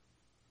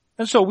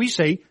 And so we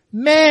say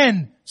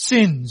man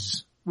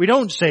sins. We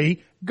don't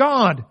say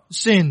God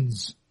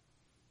sins.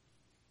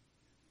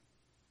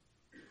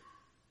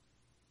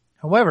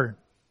 However,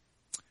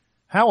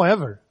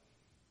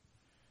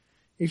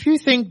 if you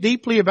think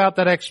deeply about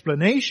that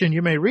explanation,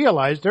 you may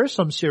realize there's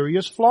some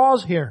serious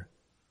flaws here.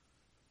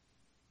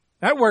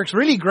 That works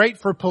really great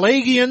for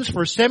Pelagians,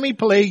 for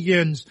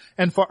semi-Pelagians,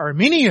 and for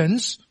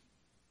Arminians,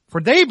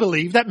 for they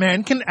believe that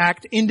man can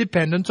act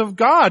independent of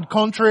God,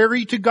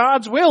 contrary to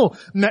God's will.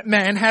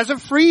 Man has a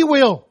free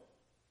will.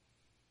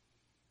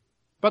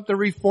 But the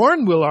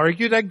Reformed will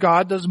argue that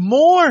God does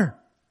more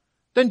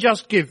than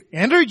just give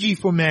energy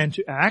for man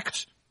to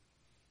act.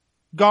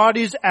 God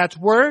is at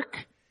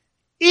work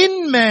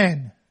in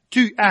man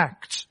to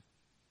act,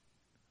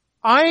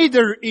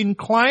 either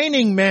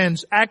inclining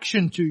man's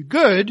action to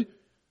good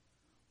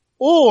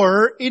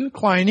or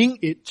inclining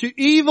it to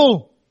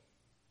evil.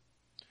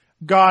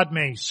 God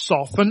may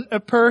soften a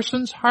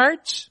person's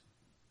heart.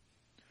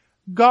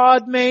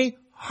 God may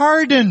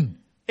harden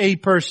a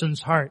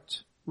person's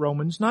heart.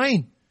 Romans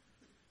 9.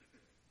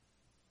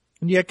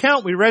 And the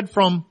account we read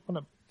from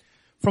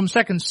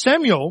 2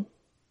 Samuel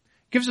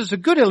gives us a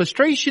good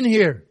illustration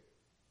here.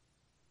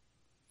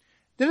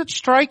 Did it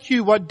strike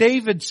you what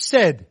David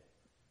said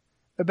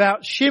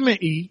about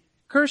Shimei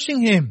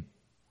cursing him?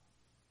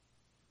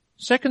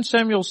 2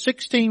 Samuel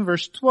 16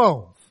 verse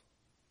 12.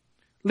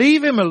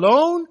 Leave him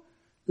alone,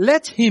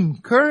 let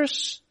him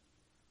curse,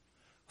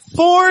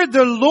 for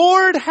the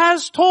Lord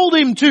has told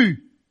him to.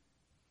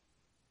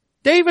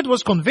 David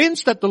was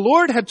convinced that the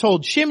Lord had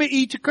told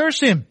Shimei to curse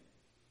him.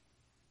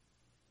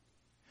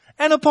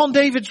 And upon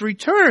David's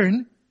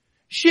return,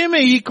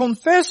 Shimei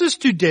confesses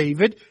to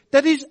David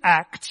that his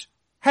act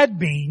had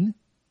been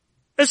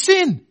a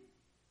sin.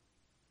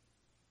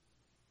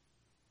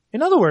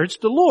 In other words,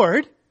 the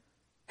Lord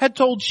had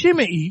told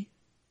Shimei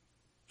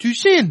to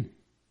sin.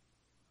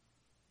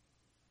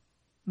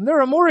 And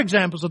there are more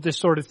examples of this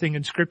sort of thing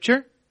in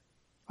Scripture.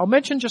 I'll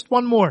mention just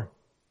one more.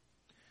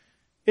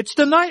 It's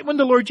the night when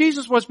the Lord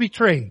Jesus was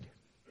betrayed.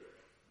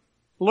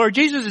 The Lord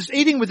Jesus is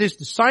eating with his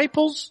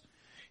disciples.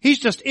 He's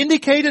just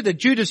indicated that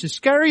Judas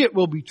Iscariot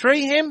will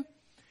betray him.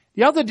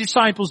 The other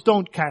disciples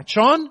don't catch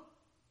on.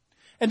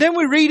 And then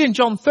we read in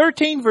John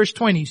 13 verse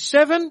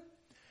 27,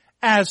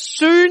 as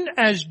soon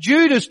as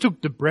Judas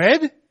took the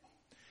bread,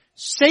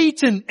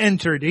 Satan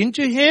entered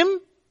into him.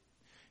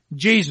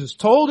 Jesus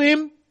told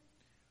him,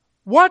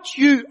 what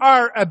you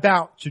are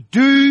about to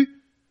do,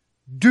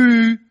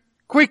 do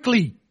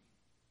quickly.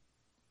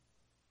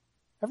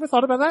 Ever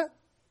thought about that?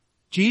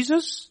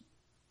 Jesus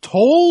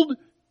told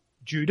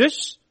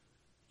Judas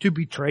to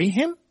betray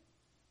him.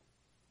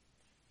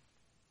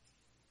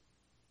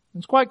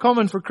 It's quite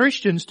common for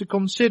Christians to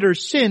consider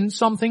sin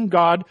something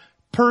God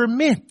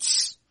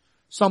permits,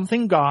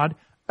 something God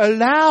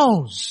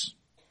allows.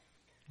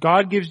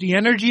 God gives the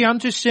energy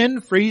unto sin,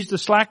 frees the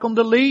slack on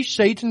the leash.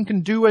 Satan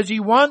can do as he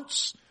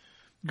wants.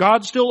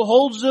 God still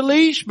holds the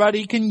leash, but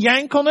he can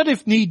yank on it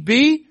if need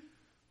be.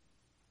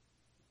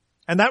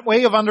 And that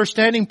way of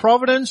understanding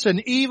providence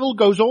and evil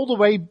goes all the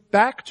way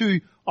back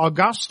to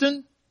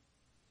Augustine.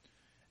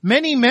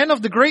 Many men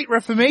of the Great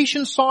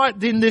Reformation saw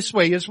it in this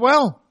way as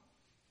well.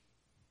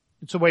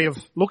 It's a way of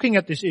looking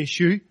at this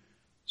issue.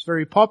 It's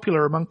very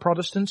popular among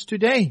Protestants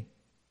today.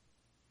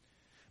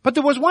 But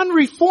there was one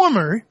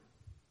reformer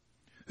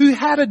who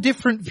had a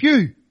different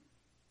view.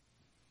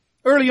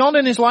 Early on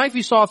in his life,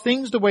 he saw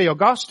things the way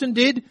Augustine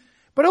did.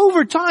 But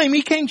over time,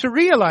 he came to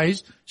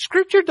realize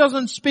Scripture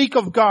doesn't speak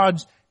of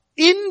God's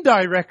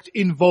indirect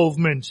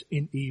involvement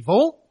in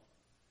evil,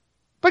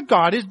 but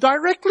God is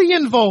directly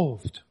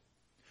involved,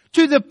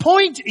 to the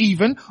point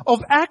even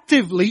of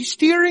actively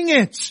steering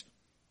it.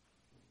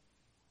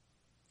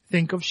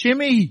 Think of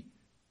Shimei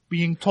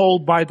being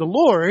told by the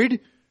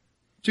Lord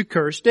to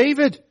curse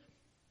David.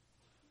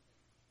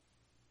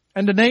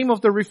 And the name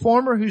of the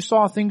reformer who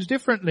saw things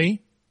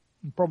differently,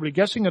 I'm probably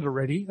guessing it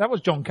already, that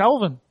was John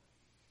Calvin.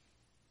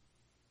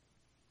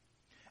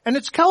 And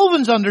it's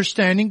Calvin's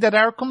understanding that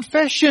our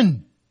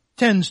confession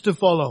tends to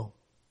follow.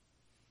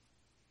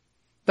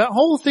 That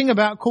whole thing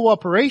about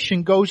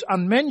cooperation goes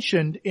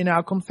unmentioned in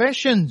our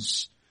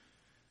confessions.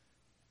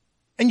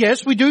 And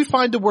yes, we do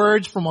find the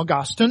words from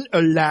Augustine,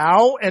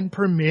 allow and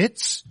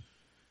permits.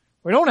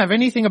 We don't have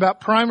anything about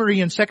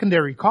primary and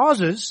secondary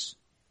causes.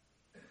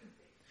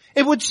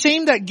 It would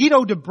seem that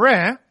Guido de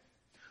Brès,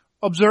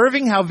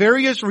 observing how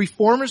various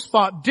reformers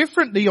thought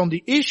differently on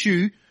the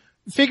issue,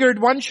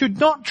 figured one should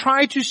not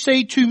try to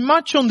say too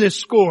much on this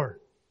score.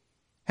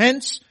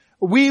 Hence,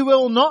 we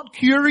will not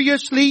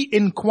curiously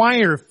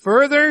inquire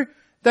further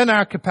than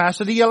our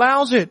capacity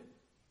allows it.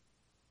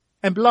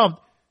 And beloved,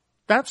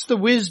 that's the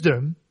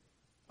wisdom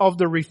of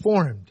the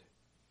Reformed,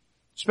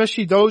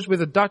 especially those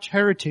with a Dutch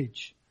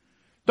heritage.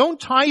 Don't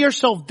tie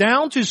yourself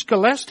down to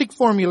scholastic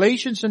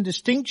formulations and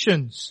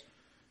distinctions.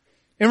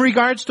 In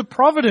regards to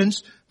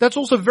providence, that's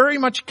also very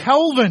much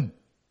Calvin,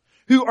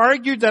 who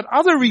argued that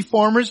other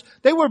reformers,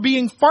 they were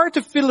being far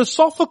too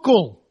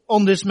philosophical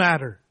on this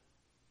matter.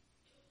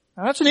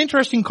 Now that's an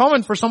interesting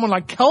comment for someone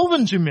like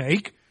Calvin to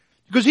make,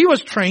 because he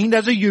was trained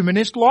as a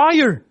humanist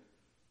lawyer.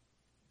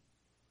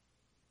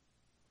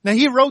 Now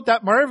he wrote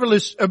that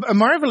a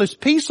marvelous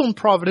piece on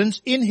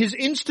providence in his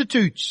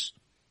Institutes.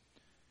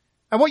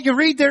 And what you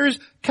read there is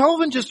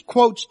Calvin just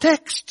quotes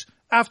text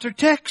after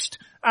text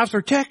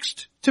after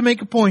text to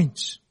make a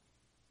point.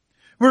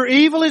 Where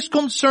evil is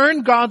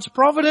concerned, God's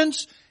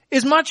providence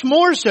is much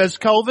more, says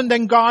Calvin,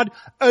 than God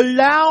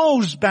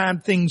allows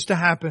bad things to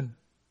happen.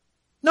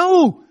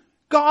 No,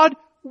 God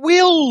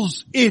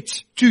wills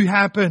it to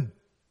happen.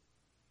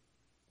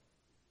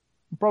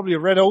 You probably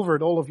have read over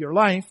it all of your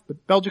life,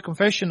 but Belgian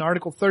Confession,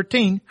 Article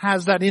 13,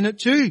 has that in it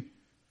too.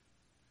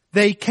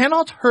 They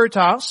cannot hurt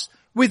us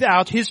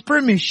without His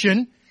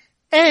permission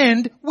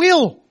and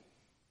will.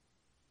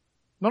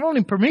 Not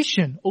only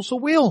permission, also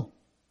will.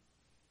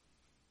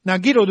 Now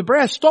Guido de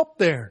Brès stopped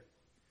there.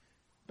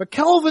 But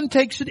Calvin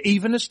takes it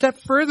even a step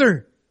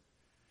further.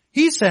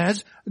 He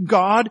says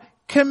God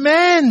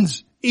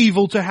commands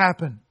evil to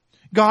happen.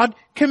 God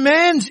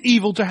commands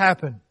evil to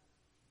happen.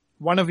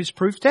 One of his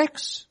proof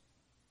texts,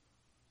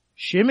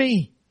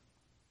 Shimei.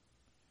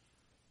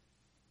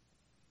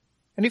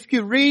 And if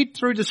you read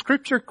through the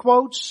scripture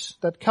quotes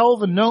that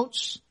Calvin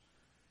notes,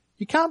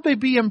 you can't but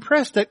be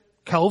impressed that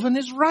Calvin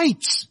is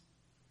right.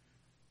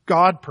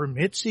 God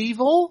permits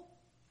evil.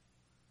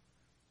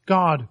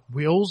 God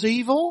wills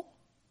evil.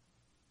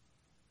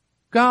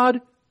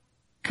 God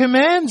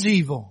commands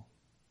evil.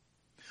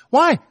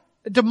 Why?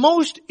 The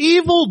most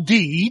evil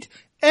deed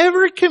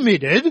ever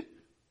committed,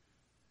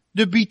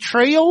 the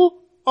betrayal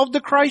of the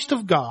Christ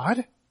of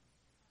God,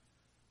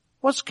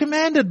 was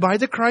commanded by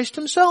the Christ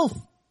himself.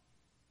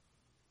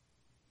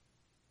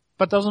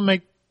 But doesn't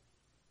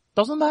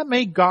that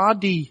make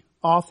God the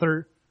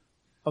author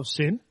of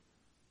sin?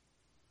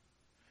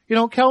 You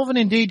know, Calvin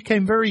indeed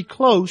came very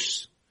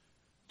close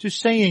to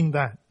saying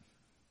that.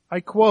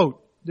 I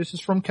quote, this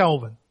is from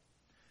Calvin.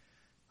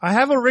 I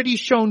have already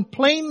shown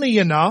plainly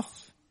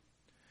enough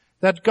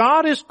that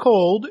God is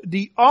called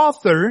the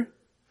author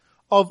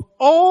of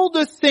all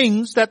the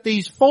things that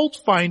these fault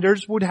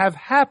finders would have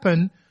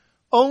happen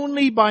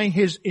only by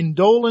his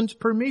indolent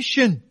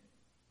permission.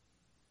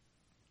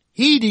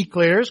 He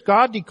declares,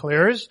 God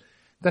declares,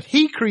 that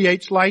he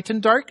creates light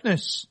and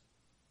darkness,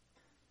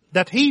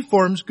 that he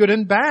forms good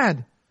and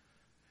bad,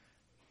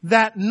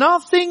 that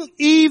nothing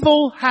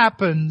evil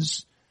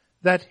happens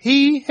that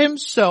he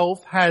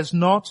himself has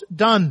not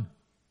done.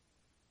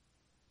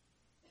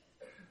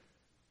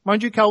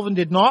 Mind you, Calvin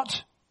did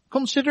not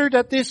consider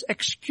that this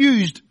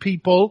excused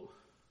people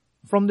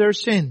from their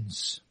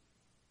sins.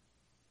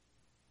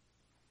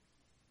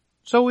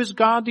 So is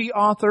God the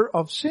author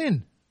of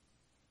sin?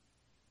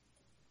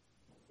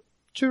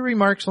 2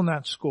 remarks on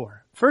that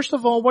score. First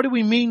of all, what do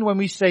we mean when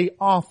we say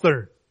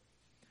author?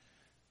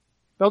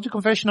 Belgian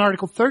Confession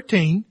Article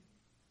 13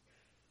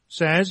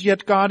 says,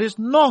 yet God is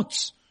not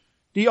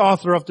the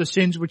author of the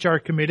sins which are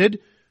committed,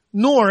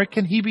 nor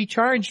can he be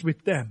charged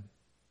with them.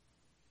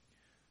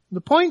 The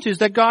point is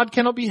that God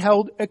cannot be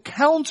held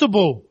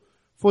accountable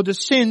for the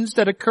sins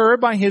that occur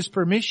by his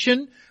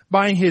permission,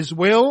 by his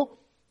will,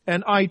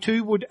 and I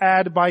too would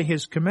add by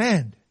his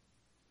command.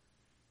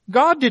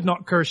 God did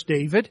not curse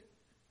David.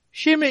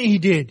 Shimei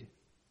did.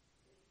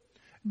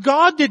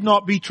 God did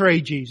not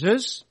betray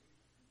Jesus.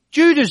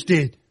 Judas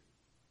did.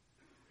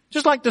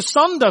 Just like the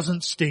sun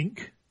doesn't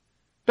stink,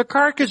 the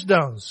carcass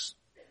does.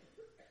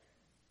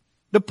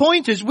 The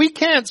point is, we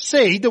can't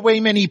say the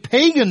way many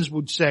pagans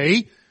would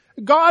say,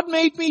 God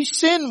made me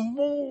sin.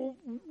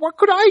 What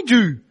could I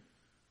do?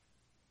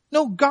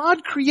 No,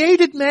 God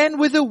created man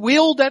with a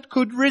will that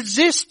could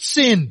resist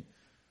sin.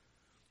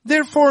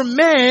 Therefore,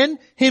 man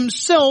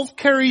himself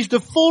carries the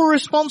full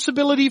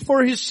responsibility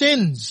for his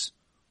sins.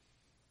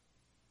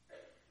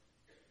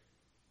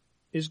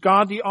 Is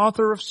God the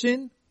author of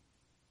sin?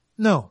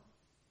 No.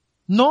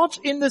 Not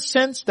in the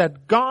sense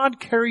that God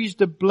carries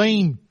the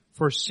blame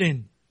for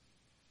sin.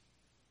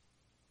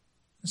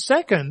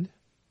 Second,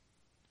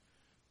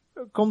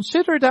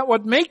 consider that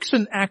what makes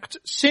an act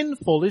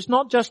sinful is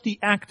not just the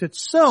act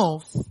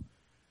itself,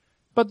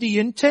 but the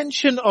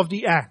intention of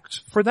the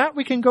act. For that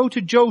we can go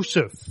to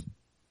Joseph.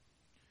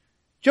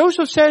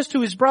 Joseph says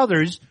to his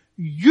brothers,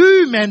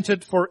 you meant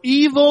it for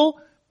evil,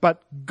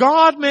 but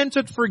God meant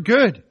it for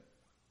good.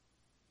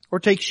 Or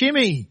take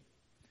Shimei.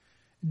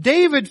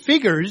 David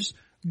figures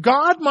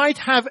God might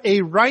have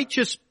a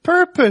righteous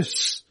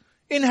purpose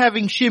in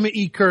having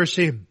Shimei curse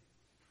him.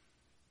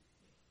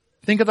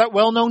 Think of that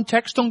well-known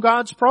text on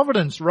God's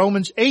providence,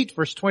 Romans 8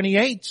 verse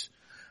 28.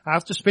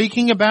 After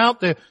speaking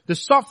about the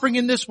suffering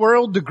in this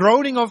world, the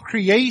groaning of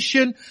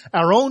creation,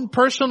 our own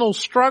personal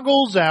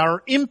struggles,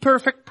 our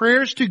imperfect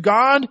prayers to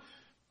God,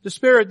 the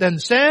Spirit then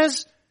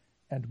says,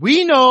 and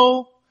we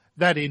know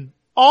that in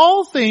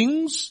all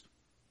things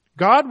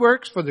God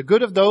works for the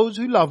good of those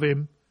who love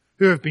him,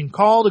 who have been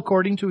called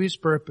according to his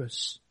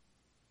purpose.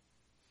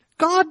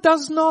 God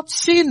does not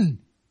sin.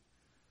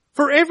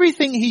 For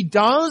everything he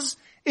does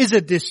is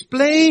a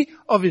display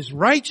of his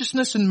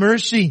righteousness and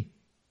mercy.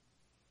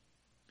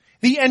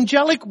 The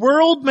angelic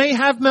world may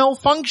have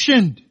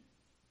malfunctioned,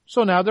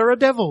 so now there are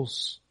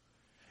devils.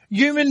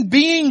 Human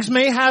beings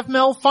may have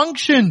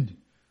malfunctioned,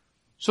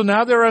 so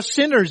now there are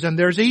sinners and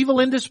there's evil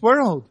in this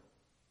world.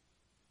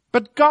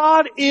 But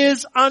God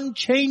is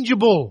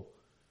unchangeable.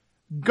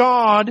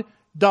 God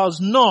does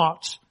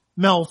not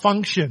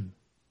malfunction.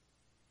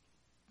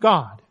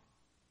 God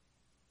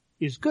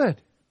is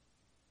good.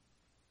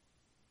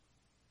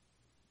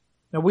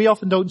 Now we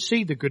often don't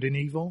see the good in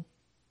evil,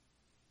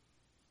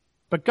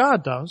 but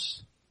God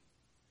does.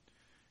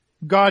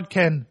 God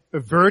can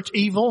avert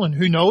evil, and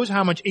who knows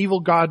how much evil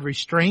God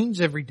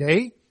restrains every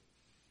day.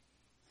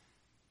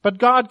 But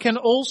God can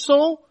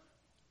also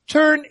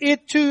turn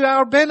it to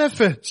our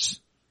benefit.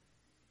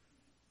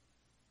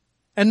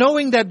 And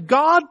knowing that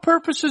God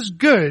purposes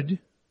good,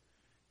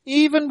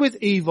 even with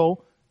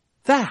evil,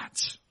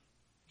 that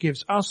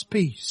gives us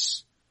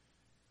peace.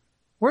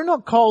 We're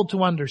not called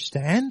to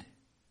understand.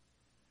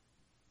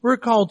 We're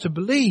called to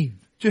believe,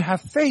 to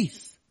have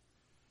faith.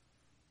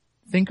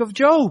 Think of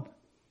Job.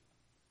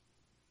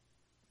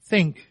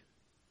 Think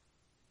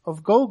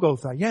of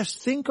Golgotha. Yes,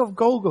 think of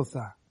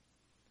Golgotha.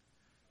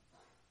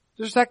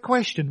 There's that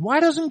question. Why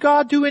doesn't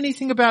God do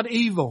anything about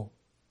evil?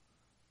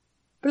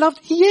 Beloved,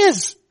 he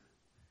is.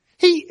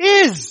 He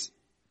is.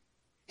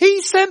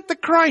 He sent the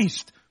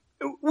Christ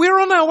We're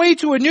on our way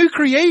to a new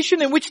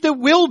creation in which there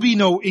will be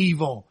no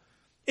evil.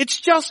 It's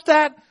just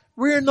that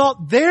we're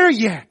not there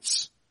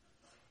yet.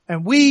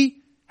 And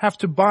we have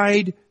to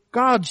bide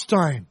God's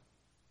time.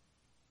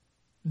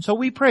 And so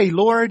we pray,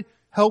 Lord,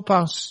 help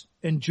us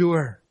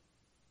endure.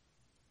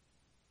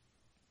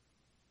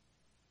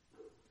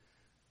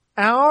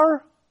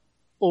 Our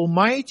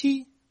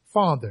Almighty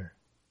Father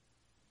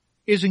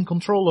is in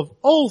control of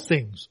all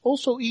things,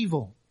 also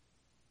evil.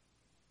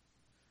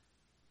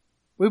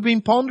 We've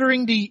been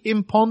pondering the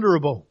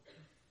imponderable.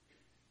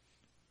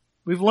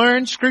 We've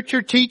learned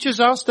Scripture teaches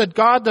us that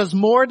God does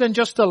more than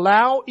just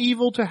allow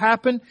evil to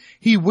happen.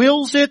 He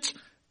wills it.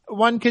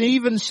 One can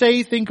even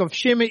say, think of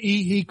Shimei,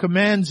 he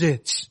commands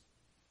it.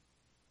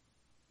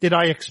 Did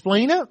I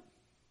explain it?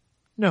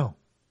 No.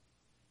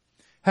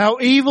 How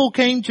evil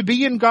came to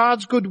be in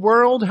God's good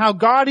world, how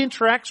God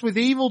interacts with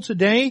evil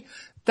today,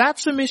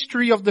 that's a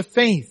mystery of the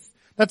faith.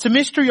 That's a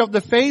mystery of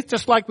the faith,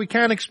 just like we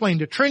can't explain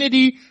the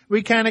Trinity,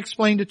 we can't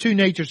explain the two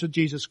natures of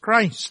Jesus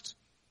Christ.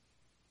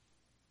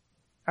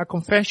 Our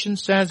confession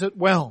says it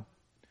well.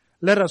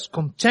 Let us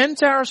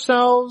content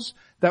ourselves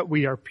that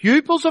we are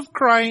pupils of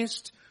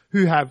Christ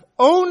who have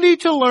only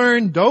to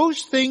learn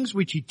those things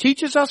which He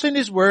teaches us in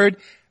His Word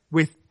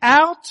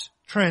without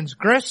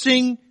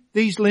transgressing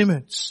these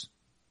limits.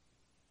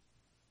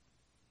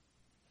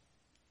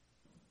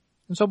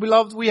 And so,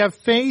 beloved, we have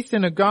faith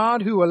in a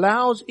God who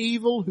allows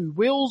evil, who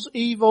wills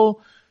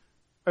evil,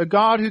 a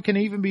God who can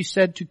even be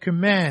said to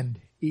command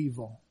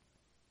evil.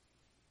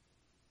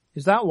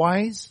 Is that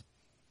wise?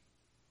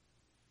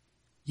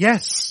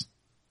 Yes.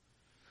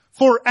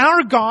 For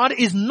our God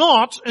is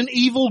not an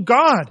evil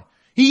God.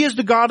 He is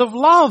the God of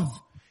love.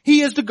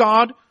 He is the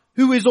God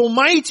who is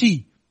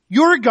almighty.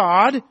 Your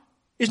God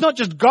is not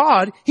just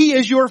God, He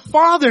is your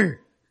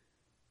Father.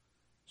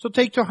 So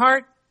take to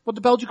heart what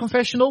the Belgian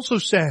Confession also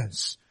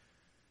says.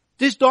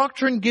 This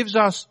doctrine gives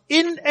us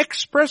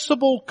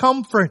inexpressible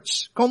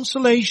comforts,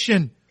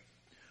 consolation.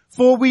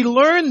 For we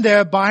learn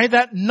thereby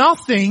that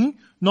nothing,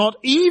 not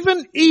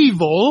even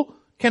evil,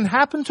 can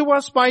happen to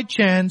us by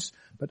chance,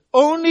 but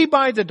only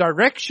by the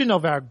direction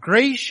of our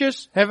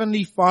gracious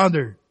Heavenly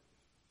Father.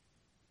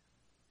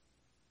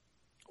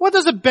 What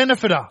does it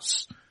benefit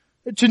us?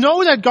 To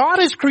know that God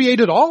has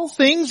created all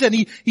things and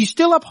He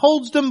still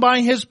upholds them by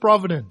His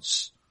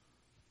providence.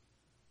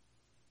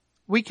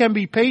 We can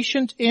be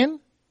patient in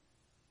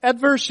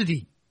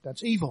adversity.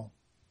 That's evil.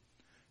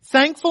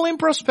 Thankful in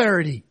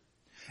prosperity.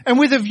 And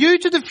with a view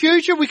to the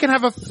future, we can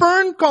have a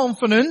firm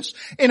confidence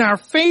in our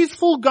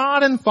faithful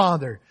God and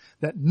Father,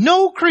 that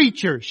no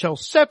creature shall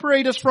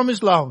separate us from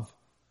His love.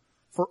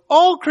 For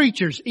all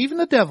creatures, even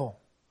the devil,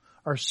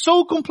 are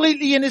so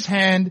completely in His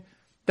hand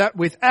that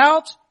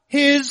without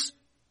His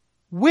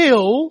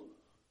will,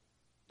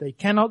 they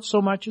cannot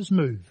so much as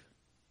move.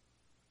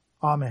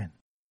 Amen.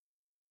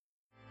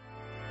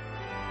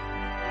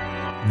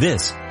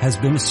 This has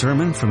been a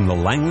sermon from the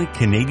Langley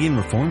Canadian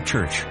Reformed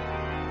Church.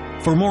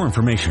 For more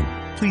information,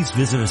 please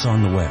visit us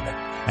on the web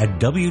at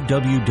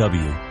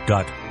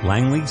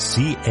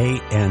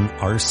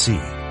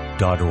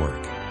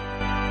www.langleycanrc.org.